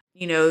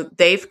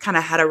 they've kind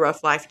of had a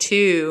rough life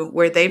too,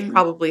 where they've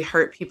probably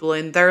hurt people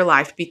in their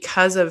life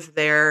because of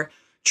their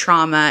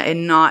trauma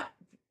and not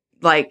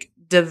like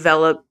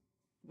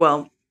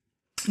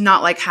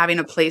not like having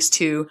a place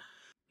to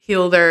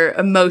heal their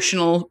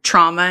emotional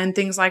trauma and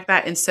things like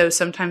that. And so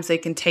sometimes they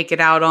can take it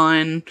out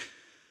on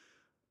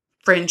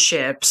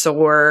friendships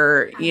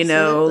or,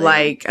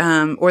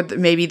 or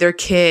maybe their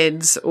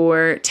kids,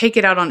 or take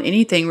it out on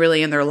anything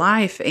really in their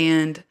life.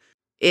 And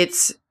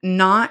it's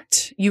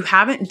not, you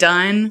haven't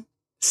done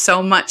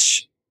so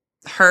much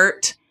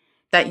hurt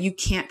that you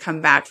can't come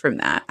back from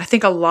that. I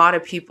think a lot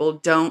of people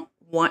don't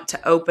want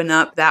to open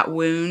up that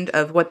wound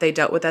of what they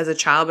dealt with as a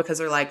child because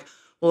they're like,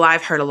 well,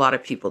 I've hurt a lot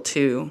of people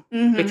too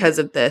Mhm. because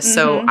of this.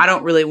 So I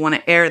don't really want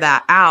to air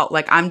that out.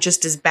 Like, I'm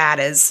just as bad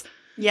as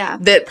Yeah.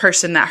 that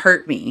person that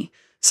hurt me.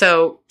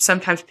 So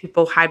sometimes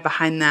people hide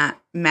behind that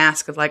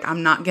mask of like,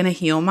 I'm not going to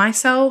heal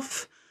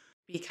myself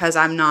because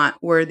I'm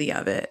not worthy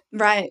of it.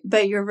 Right.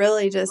 But you're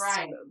really just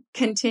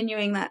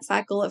continuing that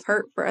cycle of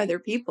hurt for other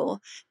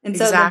people. And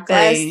so Exactly.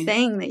 the best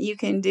thing that you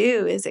can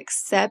do is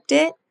accept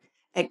it,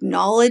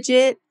 acknowledge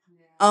it,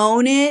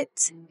 own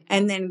it,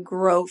 and then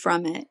grow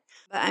from it.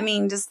 But I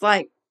mean, just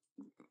like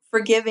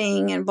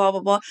forgiving and blah, blah,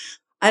 blah.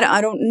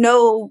 I don't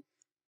know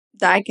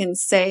that I can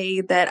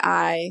say that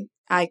I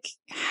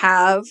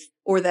have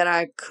or that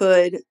I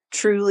could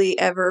truly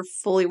ever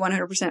fully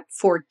 100%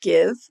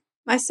 forgive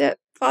my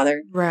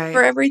stepfather Right.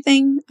 for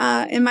everything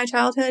in my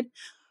childhood.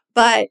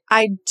 But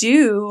I've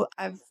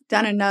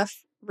done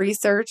enough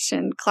research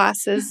and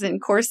classes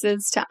and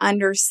courses to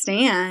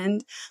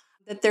understand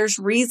that there's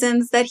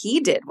reasons that he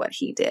did what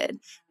he did.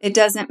 It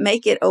doesn't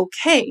make it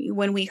okay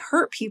when we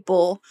hurt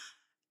people.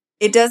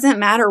 It doesn't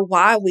matter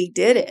why we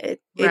did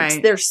it.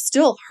 Right. They're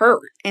still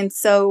hurt. And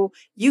so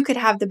you could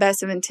have the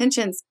best of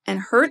intentions and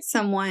hurt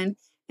someone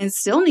and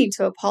still need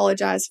to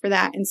apologize for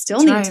that and still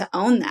need to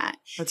own that.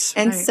 That's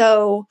and right.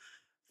 so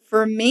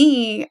for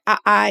me,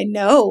 I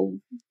know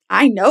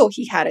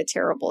he had a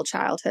terrible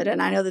childhood.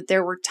 And I know that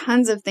there were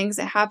tons of things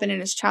that happened in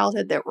his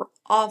childhood that were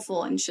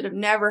awful and should have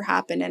never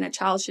happened. And a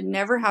child should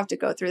never have to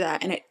go through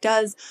that. And it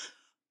does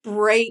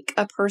break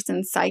a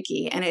person's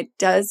psyche, and it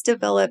does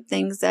develop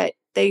things that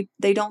they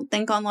don't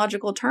think on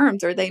logical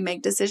terms, or they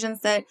make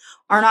decisions that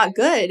are not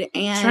good.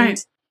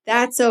 And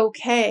that's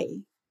okay.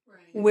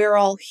 We're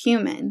all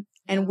human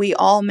and we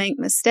all make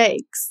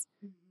mistakes,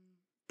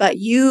 but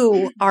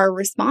you are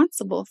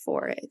responsible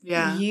for it.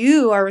 Yeah.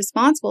 You are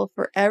responsible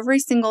for every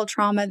single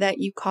trauma that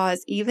you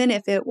cause, even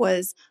if it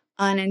was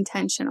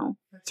unintentional.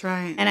 That's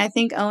right. And I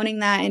think owning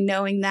that and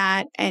knowing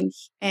that and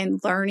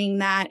learning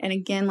that, and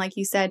again, like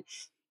you said,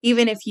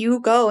 even if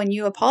you go and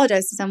you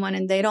apologize to someone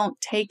and they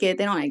don't take it,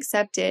 they don't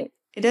accept it,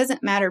 it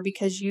doesn't matter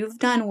because you've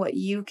done what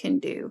you can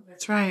do.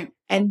 That's right.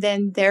 And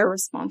then they're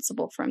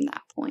responsible from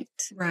that point.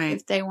 Right.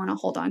 If they want to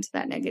hold on to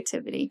that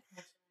negativity.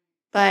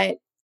 But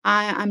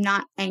I'm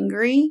not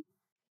angry.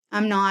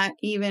 I'm not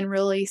even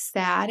really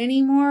sad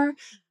anymore.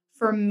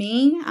 For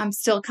me, I'm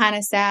still kind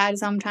of sad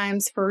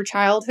sometimes for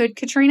childhood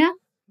Katrina.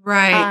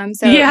 Right.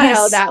 So,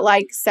 that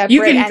like separate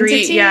you can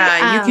entity. you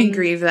can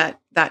grieve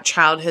that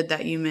childhood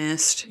that you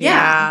missed.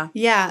 Yeah.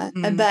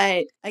 Mm-hmm.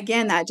 But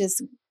again, that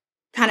just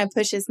kind of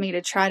pushes me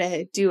to try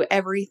to do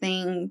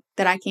everything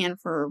that I can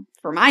for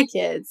my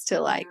kids to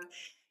like,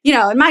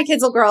 and my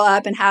kids will grow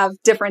up and have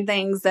different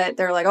things that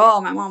they're like, oh,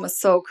 my mom was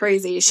so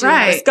crazy. She didn't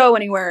let us go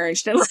anywhere. And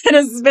she didn't let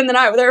us spend the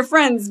night with our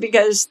friends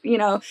because,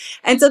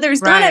 and so there's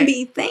going to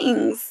be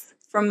things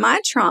from my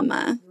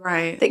trauma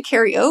that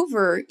carry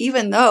over,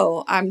 even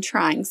though I'm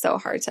trying so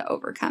hard to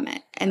overcome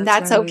it. And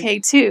that's okay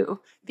too,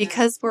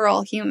 because we're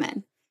all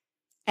human.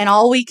 And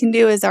all we can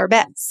do is our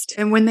best.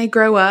 And when they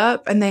grow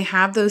up and they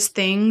have those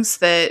things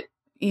that,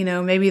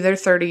 maybe they're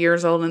 30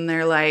 years old and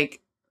they're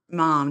like,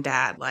 Mom,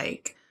 Dad,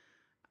 like,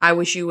 I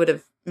wish you would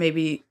have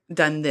maybe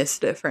done this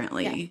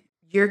differently. Yeah.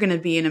 You're going to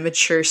be in a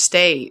mature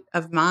state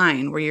of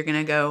mind where you're going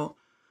to go,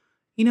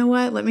 you know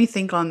what? Let me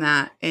think on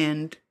that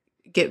and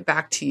get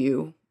back to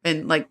you.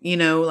 And I'm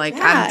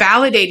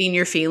validating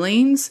your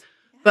feelings,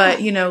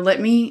 but let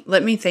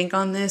me think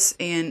on this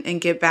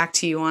and get back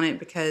to you on it,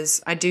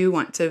 because I do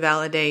want to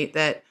validate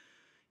that,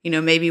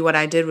 maybe what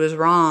I did was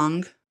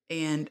wrong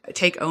and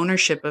take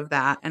ownership of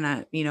that. And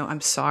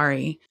I'm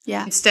sorry.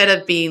 Yeah. Instead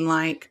of being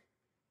like,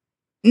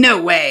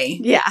 no way.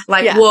 Yeah.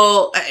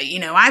 Well,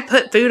 I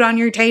put food on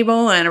your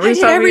table and a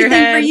roof over your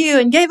head. I did everything for you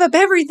and gave up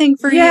everything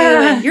for you.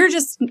 And you're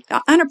just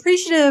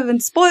unappreciative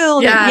and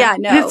spoiled. Yeah.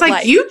 No. And it's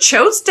like, you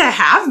chose to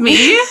have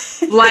me.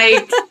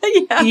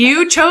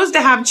 You chose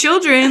to have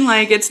children.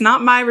 Like, it's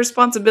not my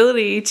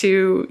responsibility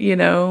to,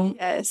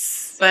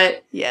 Yes.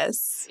 But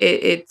yes,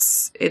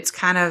 it's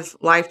kind of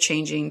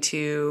life-changing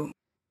to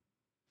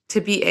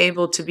be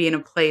able to be in a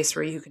place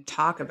where you can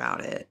talk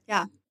about it.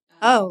 Yeah.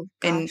 Oh,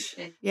 gosh.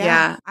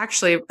 And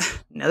actually,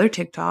 another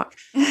TikTok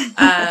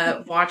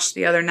watched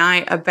the other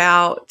night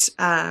about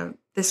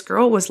this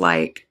girl was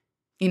like,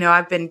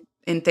 I've been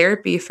in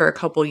therapy for a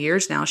couple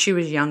years now. She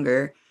was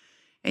younger,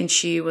 and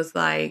she was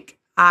like,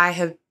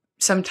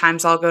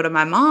 sometimes I'll go to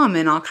my mom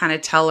and I'll kind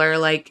of tell her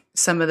like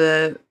some of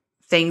the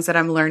things that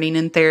I'm learning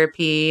in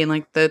therapy and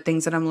like the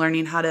things that I'm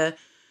learning how to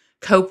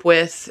cope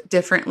with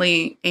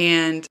differently.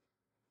 And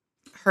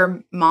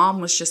her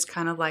mom was just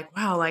kind of like,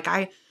 wow, like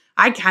I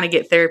kind of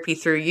get therapy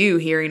through you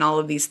hearing all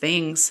of these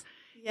things.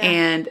 Yeah.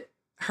 And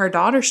her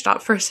daughter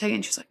stopped for a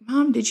second. She was like,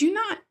 Mom, did you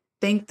not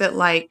think that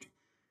like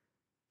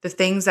the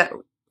things that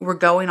were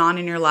going on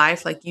in your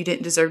life, like you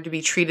didn't deserve to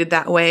be treated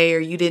that way, or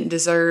you didn't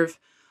deserve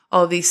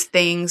all these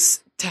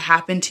things to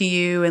happen to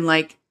you, and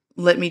like,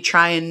 let me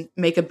try and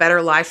make a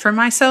better life for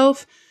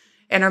myself?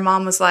 And her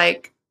mom was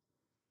like,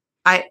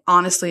 I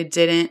honestly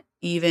didn't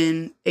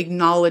even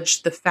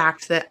acknowledge the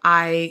fact that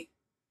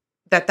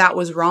that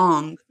was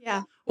wrong.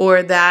 Yeah.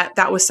 or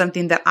that was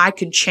something that I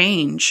could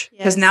change.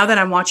 Because now that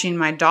I'm watching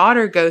my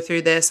daughter go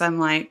through this, I'm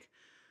like,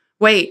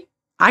 wait,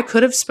 I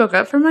could have spoke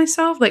up for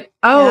myself. Like,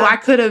 I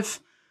could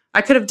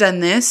have done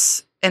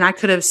this, and I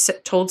could have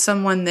told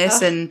someone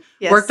this and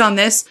worked on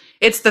this.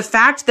 It's the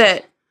fact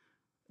that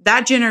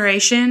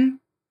generation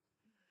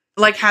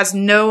like has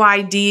no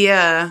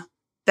idea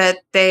that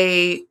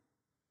they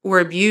were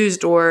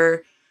abused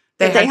or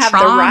that they have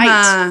trauma. the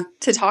right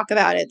to talk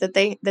about it,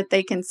 that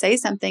they can say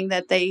something,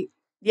 that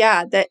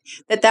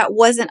that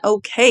wasn't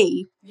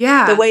okay.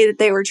 Yeah. The way that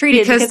they were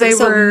treated because they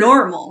were so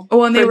normal.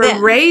 Oh, and they were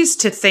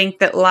raised to think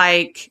that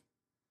like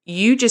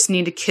you just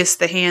need to kiss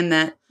the hand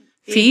that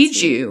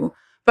feeds you.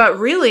 But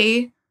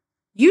really,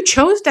 you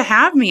chose to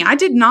have me. I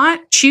did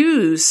not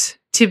choose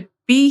to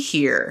be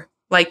here.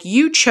 Like,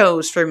 you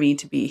chose for me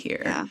to be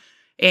here. Yeah.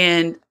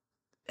 And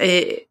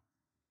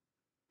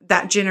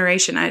that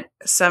generation,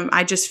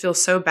 I just feel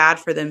so bad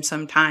for them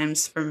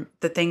sometimes from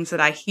the things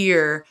that I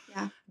hear.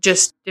 Yeah.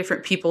 Just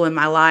different people in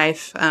my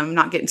life.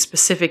 Not getting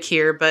specific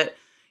here, but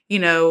you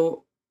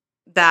know,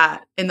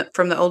 that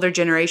from the older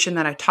generation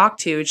that I talk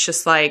to, it's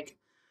just like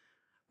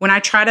when I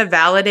try to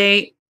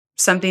validate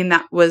something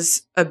that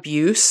was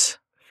abuse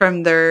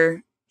from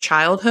their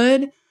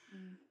childhood,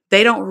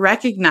 they don't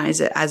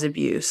recognize it as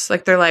abuse.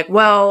 Like, they're like,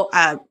 well,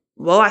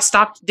 I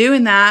stopped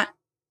doing that,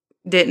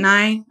 didn't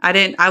I?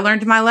 I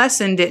learned my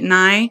lesson, didn't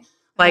I?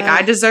 Like,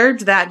 I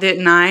deserved that,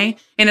 didn't I?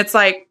 And it's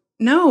like,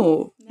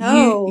 no.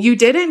 You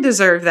didn't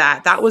deserve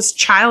that. That was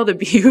child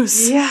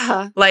abuse.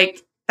 Yeah.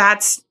 Like,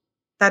 that's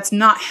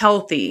not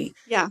healthy.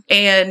 Yeah.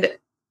 And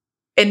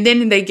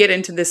then they get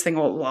into this thing,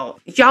 well,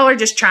 y'all are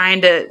just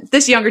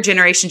this younger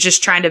generation's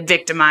just trying to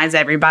victimize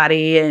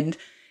everybody and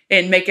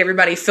make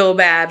everybody feel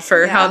bad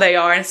for how they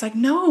are. And it's like,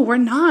 no, we're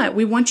not.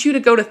 We want you to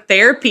go to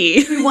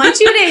therapy. We want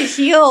you to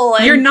heal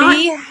and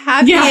be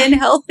happy and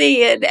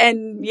healthy.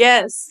 And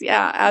yes,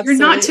 absolutely.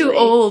 You're not too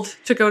old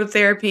to go to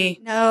therapy.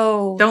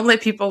 No. Don't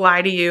let people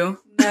lie to you.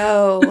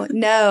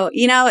 No.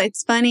 You know,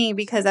 it's funny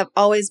because I've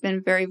always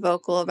been very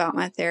vocal about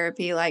my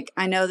therapy. Like,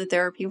 I know that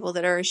there are people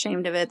that are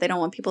ashamed of it. They don't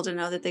want people to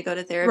know that they go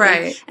to therapy.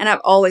 Right. And I've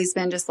always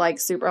been just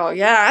like super,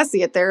 I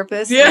see a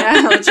therapist.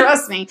 Yeah.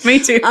 Trust me. Me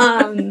too.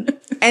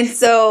 And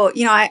so,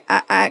 you know, I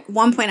at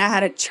one point I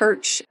had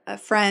a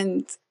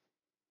friend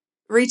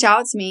reach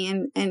out to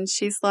me and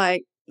she's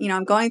like, you know,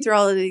 I'm going through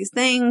all of these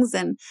things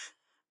and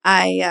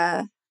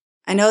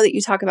I know that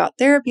you talk about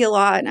therapy a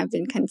lot and I've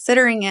been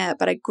considering it,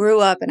 but I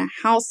grew up in a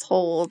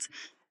household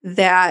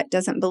that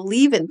doesn't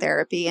believe in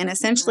therapy and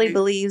essentially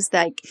believes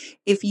that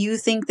if you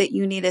think that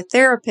you need a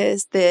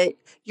therapist, that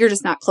you're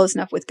just not close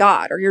enough with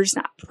God, or you're just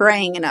not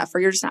praying enough, or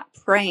you're just not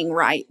praying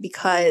right,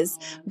 because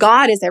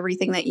God is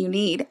everything that you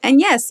need. And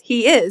yes,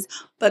 He is,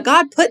 but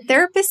God put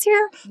therapists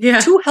here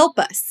to help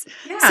us.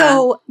 Yeah.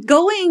 So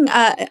going,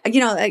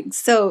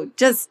 so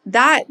just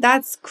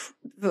that's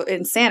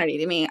insanity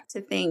to me,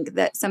 to think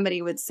that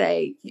somebody would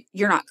say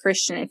you're not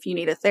Christian if you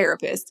need a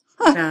therapist.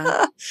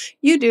 Yeah.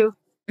 You do.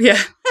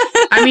 Yeah.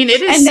 I mean,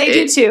 it is. And they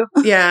do too.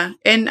 Yeah.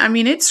 And I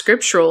mean, it's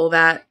scriptural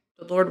that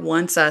the Lord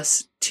wants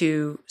us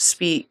to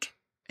speak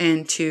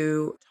and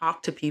to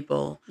talk to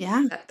people.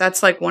 Yeah.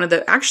 That's like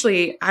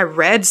actually, I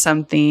read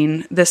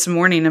something this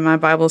morning in my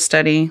Bible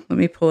study. Let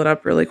me pull it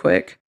up really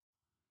quick.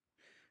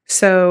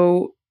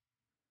 So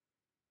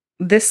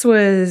this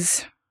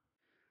was,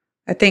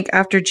 I think,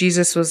 after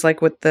Jesus was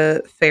like with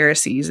the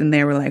Pharisees, and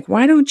they were like,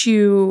 why don't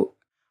you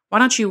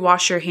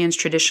wash your hands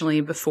traditionally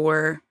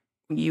before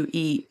you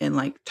eat, and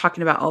like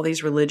talking about all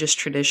these religious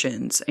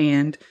traditions.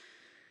 And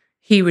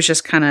he was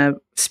just kind of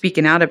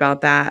speaking out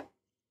about that.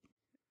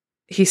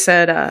 He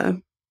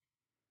said,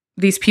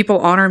 these people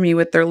honor me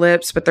with their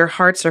lips, but their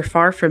hearts are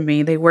far from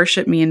me. They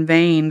worship me in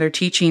vain. Their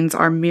teachings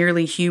are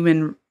merely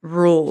human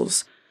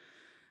rules.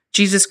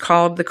 Jesus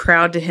called the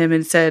crowd to him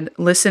and said,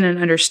 listen and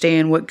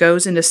understand, what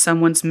goes into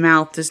someone's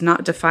mouth does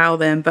not defile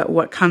them, but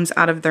what comes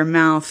out of their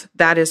mouth,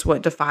 that is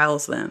what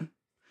defiles them.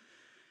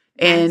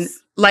 And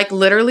like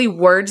literally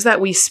words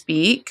that we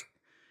speak,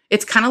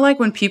 it's kind of like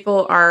when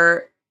people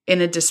are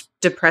in a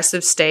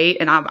depressive state.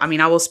 And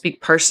I will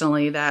speak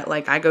personally that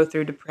like I go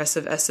through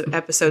depressive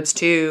episodes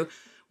too,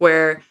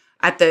 where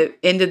at the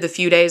end of the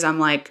few days, I'm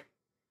like,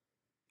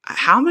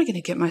 how am I going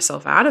to get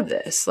myself out of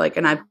this? Like,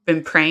 and I've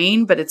been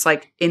praying, but it's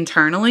like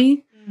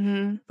internally.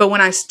 Mm-hmm. But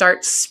when I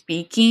start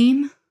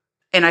speaking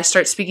and I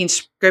start speaking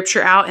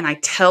scripture out and I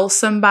tell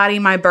somebody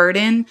my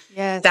burden,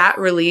 that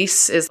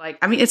release is like,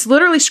 I mean, it's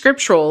literally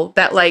scriptural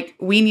that like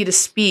we need to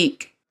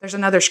speak. There's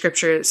another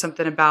scripture,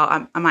 something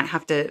about, I might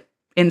have to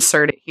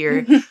insert it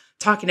here,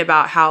 talking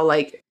about how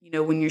like, you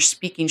know, when you're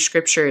speaking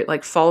scripture, it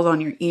like falls on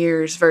your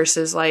ears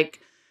versus like,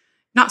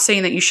 not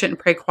saying that you shouldn't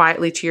pray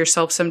quietly to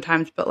yourself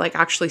sometimes, but like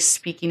actually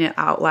speaking it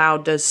out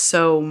loud does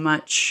so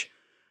much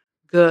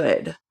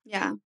good.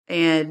 Yeah.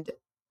 And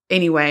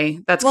anyway,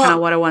 that's kind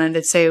of what I wanted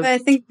to say. But I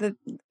think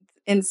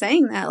in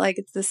saying that, like,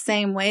 it's the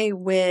same way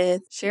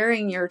with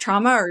sharing your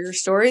trauma or your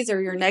stories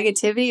or your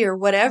negativity or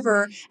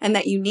whatever, and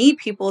that you need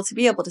people to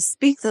be able to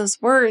speak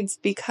those words,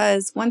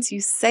 because once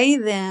you say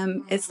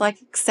them, it's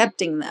like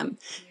accepting them.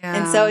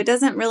 And so it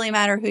doesn't really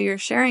matter who you're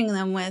sharing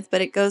them with,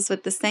 but it goes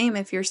with the same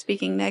if you're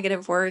speaking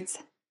negative words,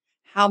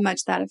 how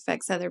much that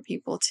affects other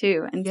people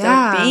too. And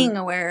so being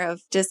aware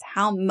of just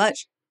how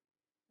much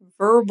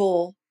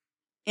verbal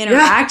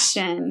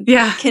interaction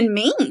can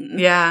mean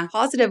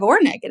positive or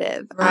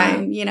negative.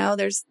 Right.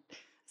 There's,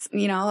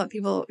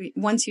 people,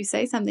 once you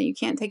say something, you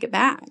can't take it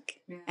back.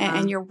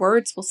 And your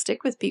words will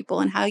stick with people,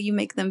 and how you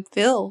make them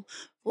feel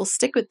will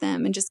stick with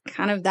them. And just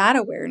kind of that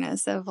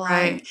awareness of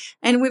like,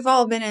 and we've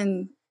all been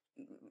in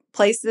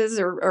places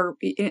or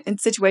in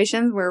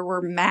situations where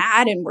we're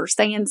mad and we're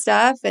saying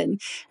stuff. And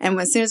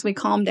as soon as we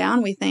calm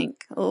down, we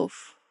think, oh,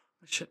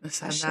 I shouldn't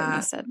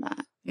have said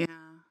that. Yeah.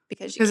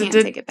 Because you can't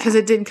take it back. Because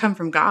it didn't come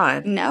from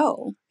God.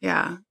 No.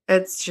 Yeah.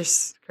 It's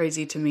just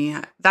crazy to me.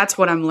 That's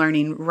what I'm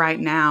learning right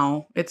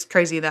now. It's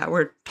crazy that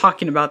we're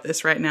talking about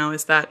this right now,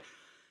 is that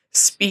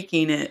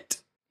speaking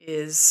it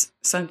is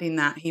something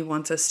that he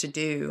wants us to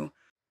do,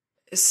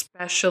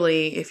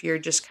 especially if you're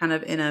just kind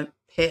of in a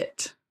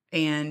pit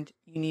and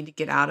you need to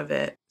get out of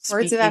it.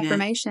 Words of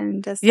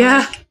affirmation.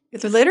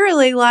 It's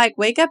literally like,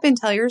 wake up and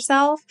tell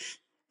yourself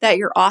that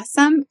you're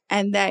awesome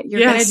and that you're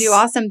going to do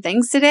awesome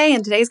things today,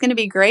 and today's going to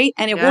be great,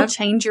 and it will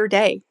change your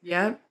day.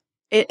 Yep.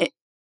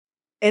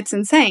 It's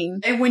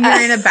insane. And when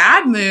you're in a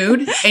bad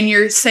mood and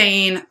you're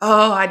saying,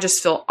 oh, I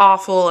just feel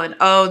awful, and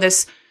oh,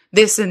 this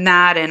and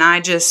that, and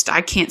I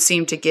can't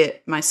seem to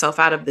get myself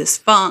out of this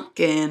funk,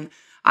 and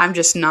I'm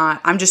just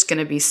going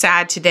to be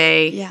sad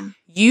today. Yeah.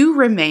 You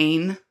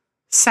remain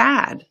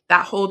sad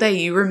that whole day.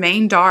 You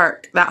remain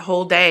dark that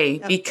whole day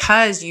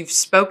because you've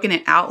spoken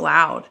it out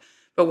loud.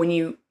 But when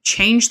you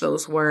change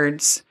those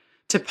words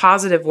to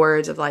positive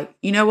words of like,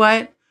 you know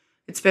what?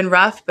 It's been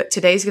rough, but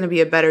today's going to be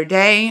a better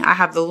day. I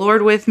have the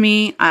Lord with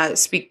me. I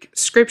speak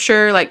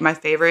scripture. Like, my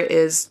favorite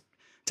is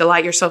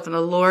delight yourself in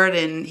the Lord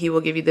and he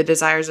will give you the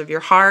desires of your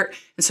heart.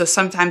 And so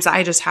sometimes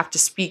I just have to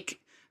speak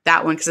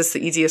that one because it's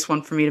the easiest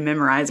one for me to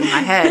memorize in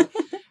my head.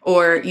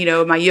 Or,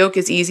 my yoke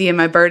is easy and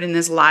my burden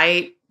is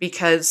light,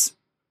 because,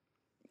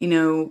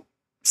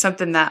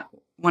 something that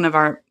one of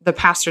the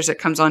pastors that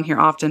comes on here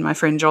often, my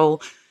friend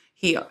Joel,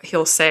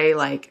 he'll say,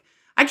 like,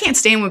 I can't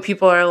stand when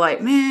people are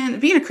like,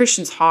 man, being a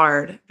Christian's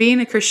hard. Being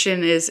a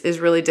Christian is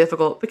really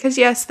difficult, because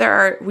yes,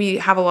 we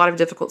have a lot of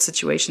difficult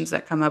situations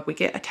that come up. We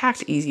get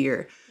attacked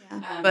easier.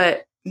 Yeah.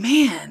 But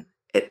man,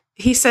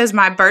 he says,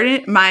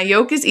 my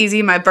yoke is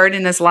easy, my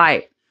burden is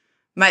light.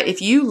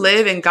 If you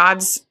live in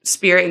God's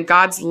spirit and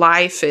God's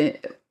life,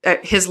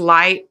 his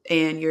light,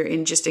 and you're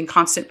in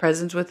constant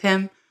presence with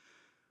him,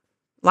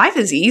 life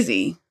is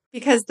easy.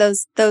 Because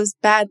those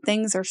bad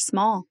things are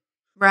small.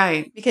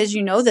 Right. Because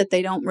you know that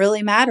they don't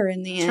really matter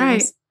in the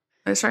end.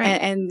 That's right.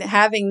 And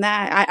having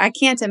that, I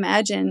can't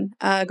imagine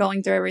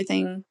going through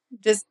everything.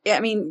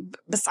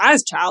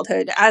 Besides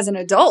childhood, as an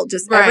adult,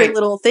 just every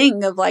little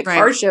thing of like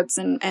hardships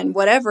and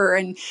whatever,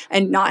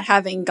 and not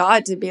having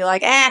God to be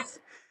like,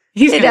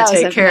 he's going to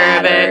take care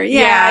of it.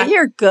 Yeah,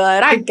 you're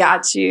good. I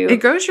got you.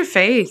 It grows your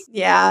faith.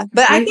 Yeah.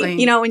 But completely. I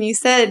think, when you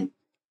said,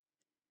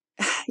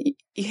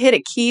 you hit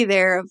a key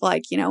there of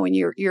like, when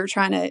you're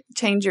trying to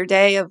change your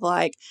day of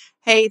like,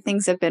 hey,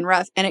 things have been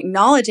rough, and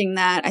acknowledging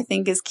that, I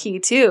think, is key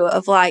too,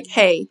 of like,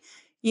 hey,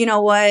 you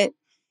know what?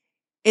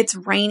 It's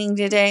raining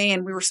today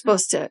and we were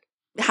supposed to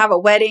have a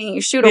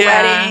wedding, shoot a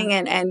wedding,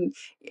 and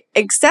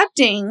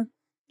accepting,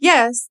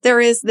 yes,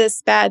 there is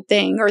this bad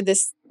thing or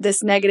this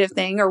negative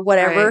thing or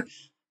whatever,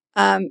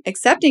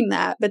 accepting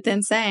that, but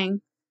then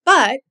saying,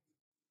 but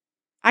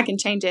I can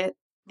change it.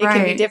 It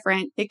can be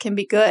different. It can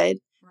be good.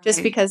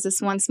 Just because this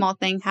one small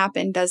thing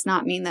happened does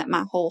not mean that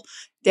my whole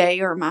day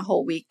or my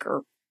whole week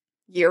or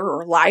year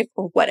or life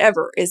or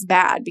whatever is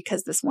bad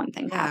because this one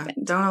thing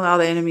happened. Don't allow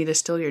the enemy to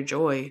steal your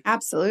joy.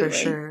 Absolutely. For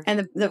sure.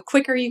 And the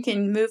quicker you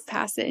can move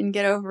past it and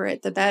get over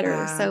it, the better.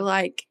 Yeah. So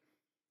like,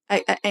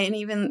 and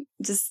even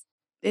just,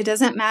 it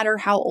doesn't matter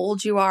how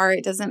old you are.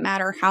 It doesn't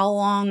matter how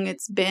long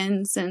it's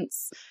been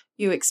since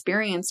you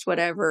experienced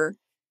whatever.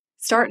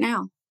 Start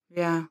now.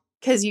 Yeah.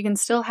 Because you can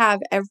still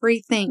have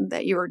everything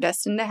that you were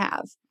destined to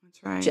have.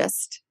 That's right.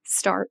 Just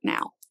start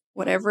now,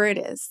 whatever it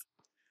is.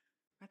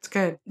 That's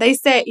good. They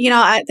say,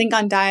 I think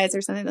on diets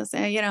or something, they'll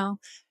say,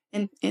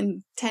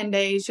 in 10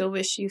 days, you'll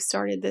wish you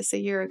started this a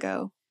year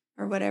ago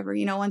or whatever.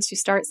 Once you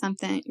start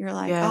something, you're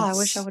like, oh, I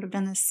wish I would have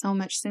done this so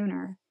much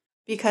sooner,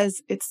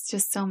 because it's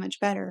just so much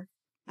better.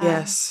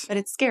 Yes. But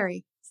it's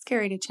scary. It's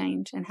scary to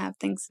change and have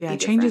things be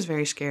different. Change is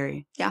very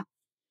scary. Yeah.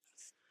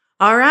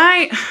 All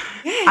right.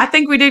 I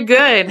think we did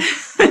good.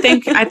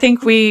 I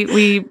think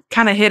we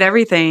kind of hit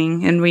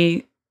everything, and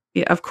we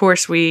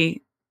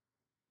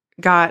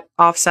got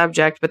off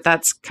subject, but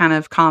that's kind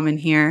of common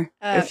here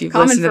if you've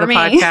listened to the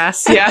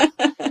podcast. Yeah.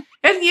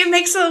 It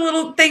makes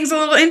things a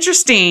little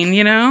interesting,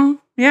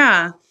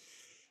 Yeah.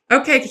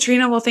 Okay,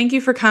 Katrina, well, thank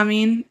you for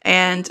coming,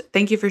 and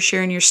thank you for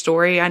sharing your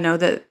story. I know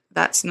that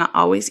that's not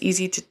always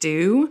easy to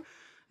do,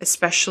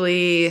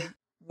 especially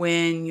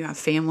when you have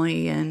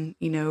family and,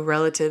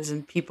 relatives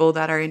and people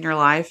that are in your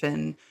life.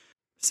 And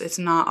it's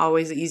not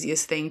always the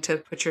easiest thing to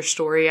put your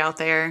story out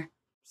there.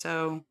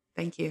 So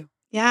thank you.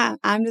 Yeah,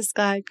 I'm just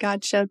glad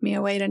God showed me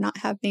a way to not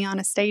have me on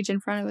a stage in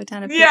front of a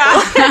ton of people.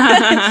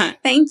 Yeah.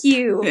 Thank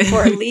you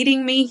for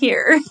leading me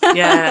here.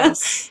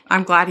 Yes,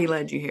 I'm glad he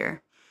led you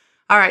here.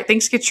 All right,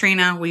 thanks,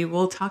 Katrina. We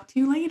will talk to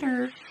you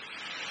later.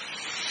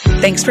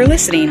 Thanks for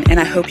listening, and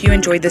I hope you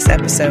enjoyed this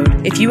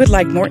episode. If you would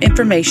like more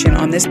information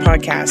on this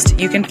podcast,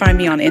 you can find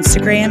me on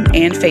Instagram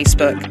and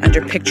Facebook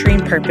under Picturing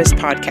Purpose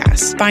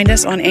Podcast. Find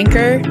us on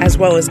Anchor, as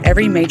well as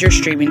every major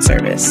streaming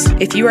service.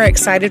 If you are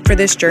excited for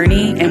this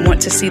journey and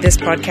want to see this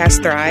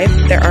podcast thrive,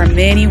 there are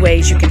many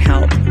ways you can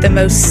help. The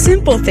most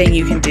simple thing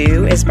you can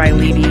do is by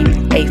leaving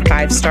a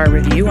 5-star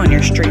review on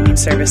your streaming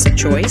service of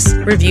choice.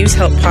 Reviews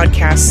help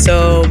podcasts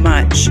so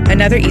much.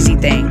 Another easy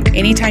thing,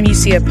 anytime you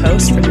see a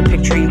post from the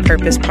Picturing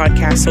Purpose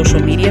Podcast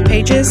social media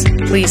pages,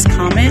 please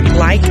comment,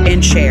 like,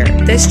 and share.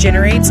 This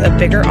generates a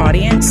bigger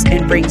audience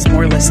and brings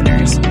more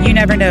listeners. You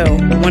never know,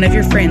 one of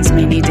your friends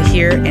may need to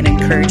hear an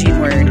encouraging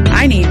word.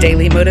 I need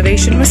daily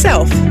motivation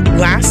myself.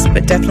 Last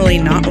but definitely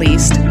not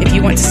least, if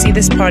you want to see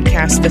this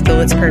podcast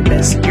fulfill its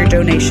purpose, your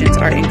donations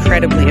are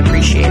incredibly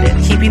appreciated.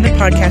 Keeping the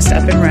podcast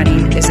up and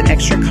running is an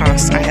extra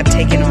cost I have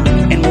taken on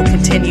and will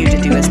continue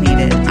to do as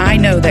needed. I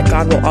know that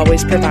God will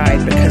always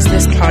provide because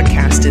this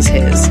podcast is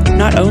His.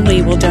 Not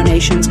only will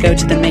donations go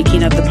to the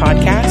making of the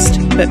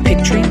podcast, but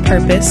Picturing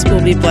Purpose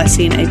will be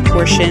blessing a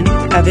portion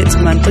of its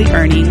monthly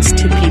earnings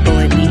to people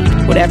in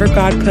need. Whatever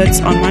God puts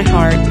on my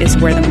heart is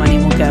where the money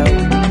will go.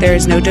 There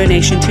is no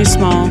donation too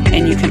small,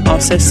 and you can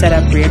also set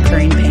up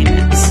reoccurring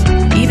payments.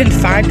 Even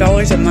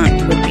 $5 a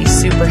month would be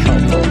super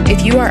helpful.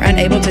 If you are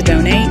unable to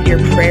donate, your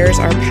prayers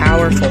are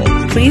powerful.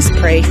 Please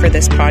pray for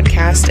this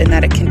podcast and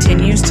that it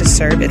continues to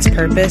serve its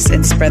purpose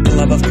and spread the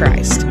love of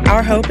Christ.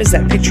 Our hope is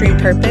that Picturing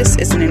Purpose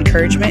is an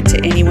encouragement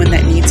to anyone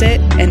that needs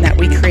it, and that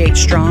we create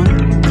strong,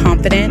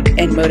 confident,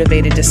 and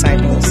motivated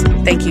disciples.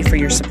 Thank you for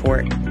your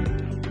support.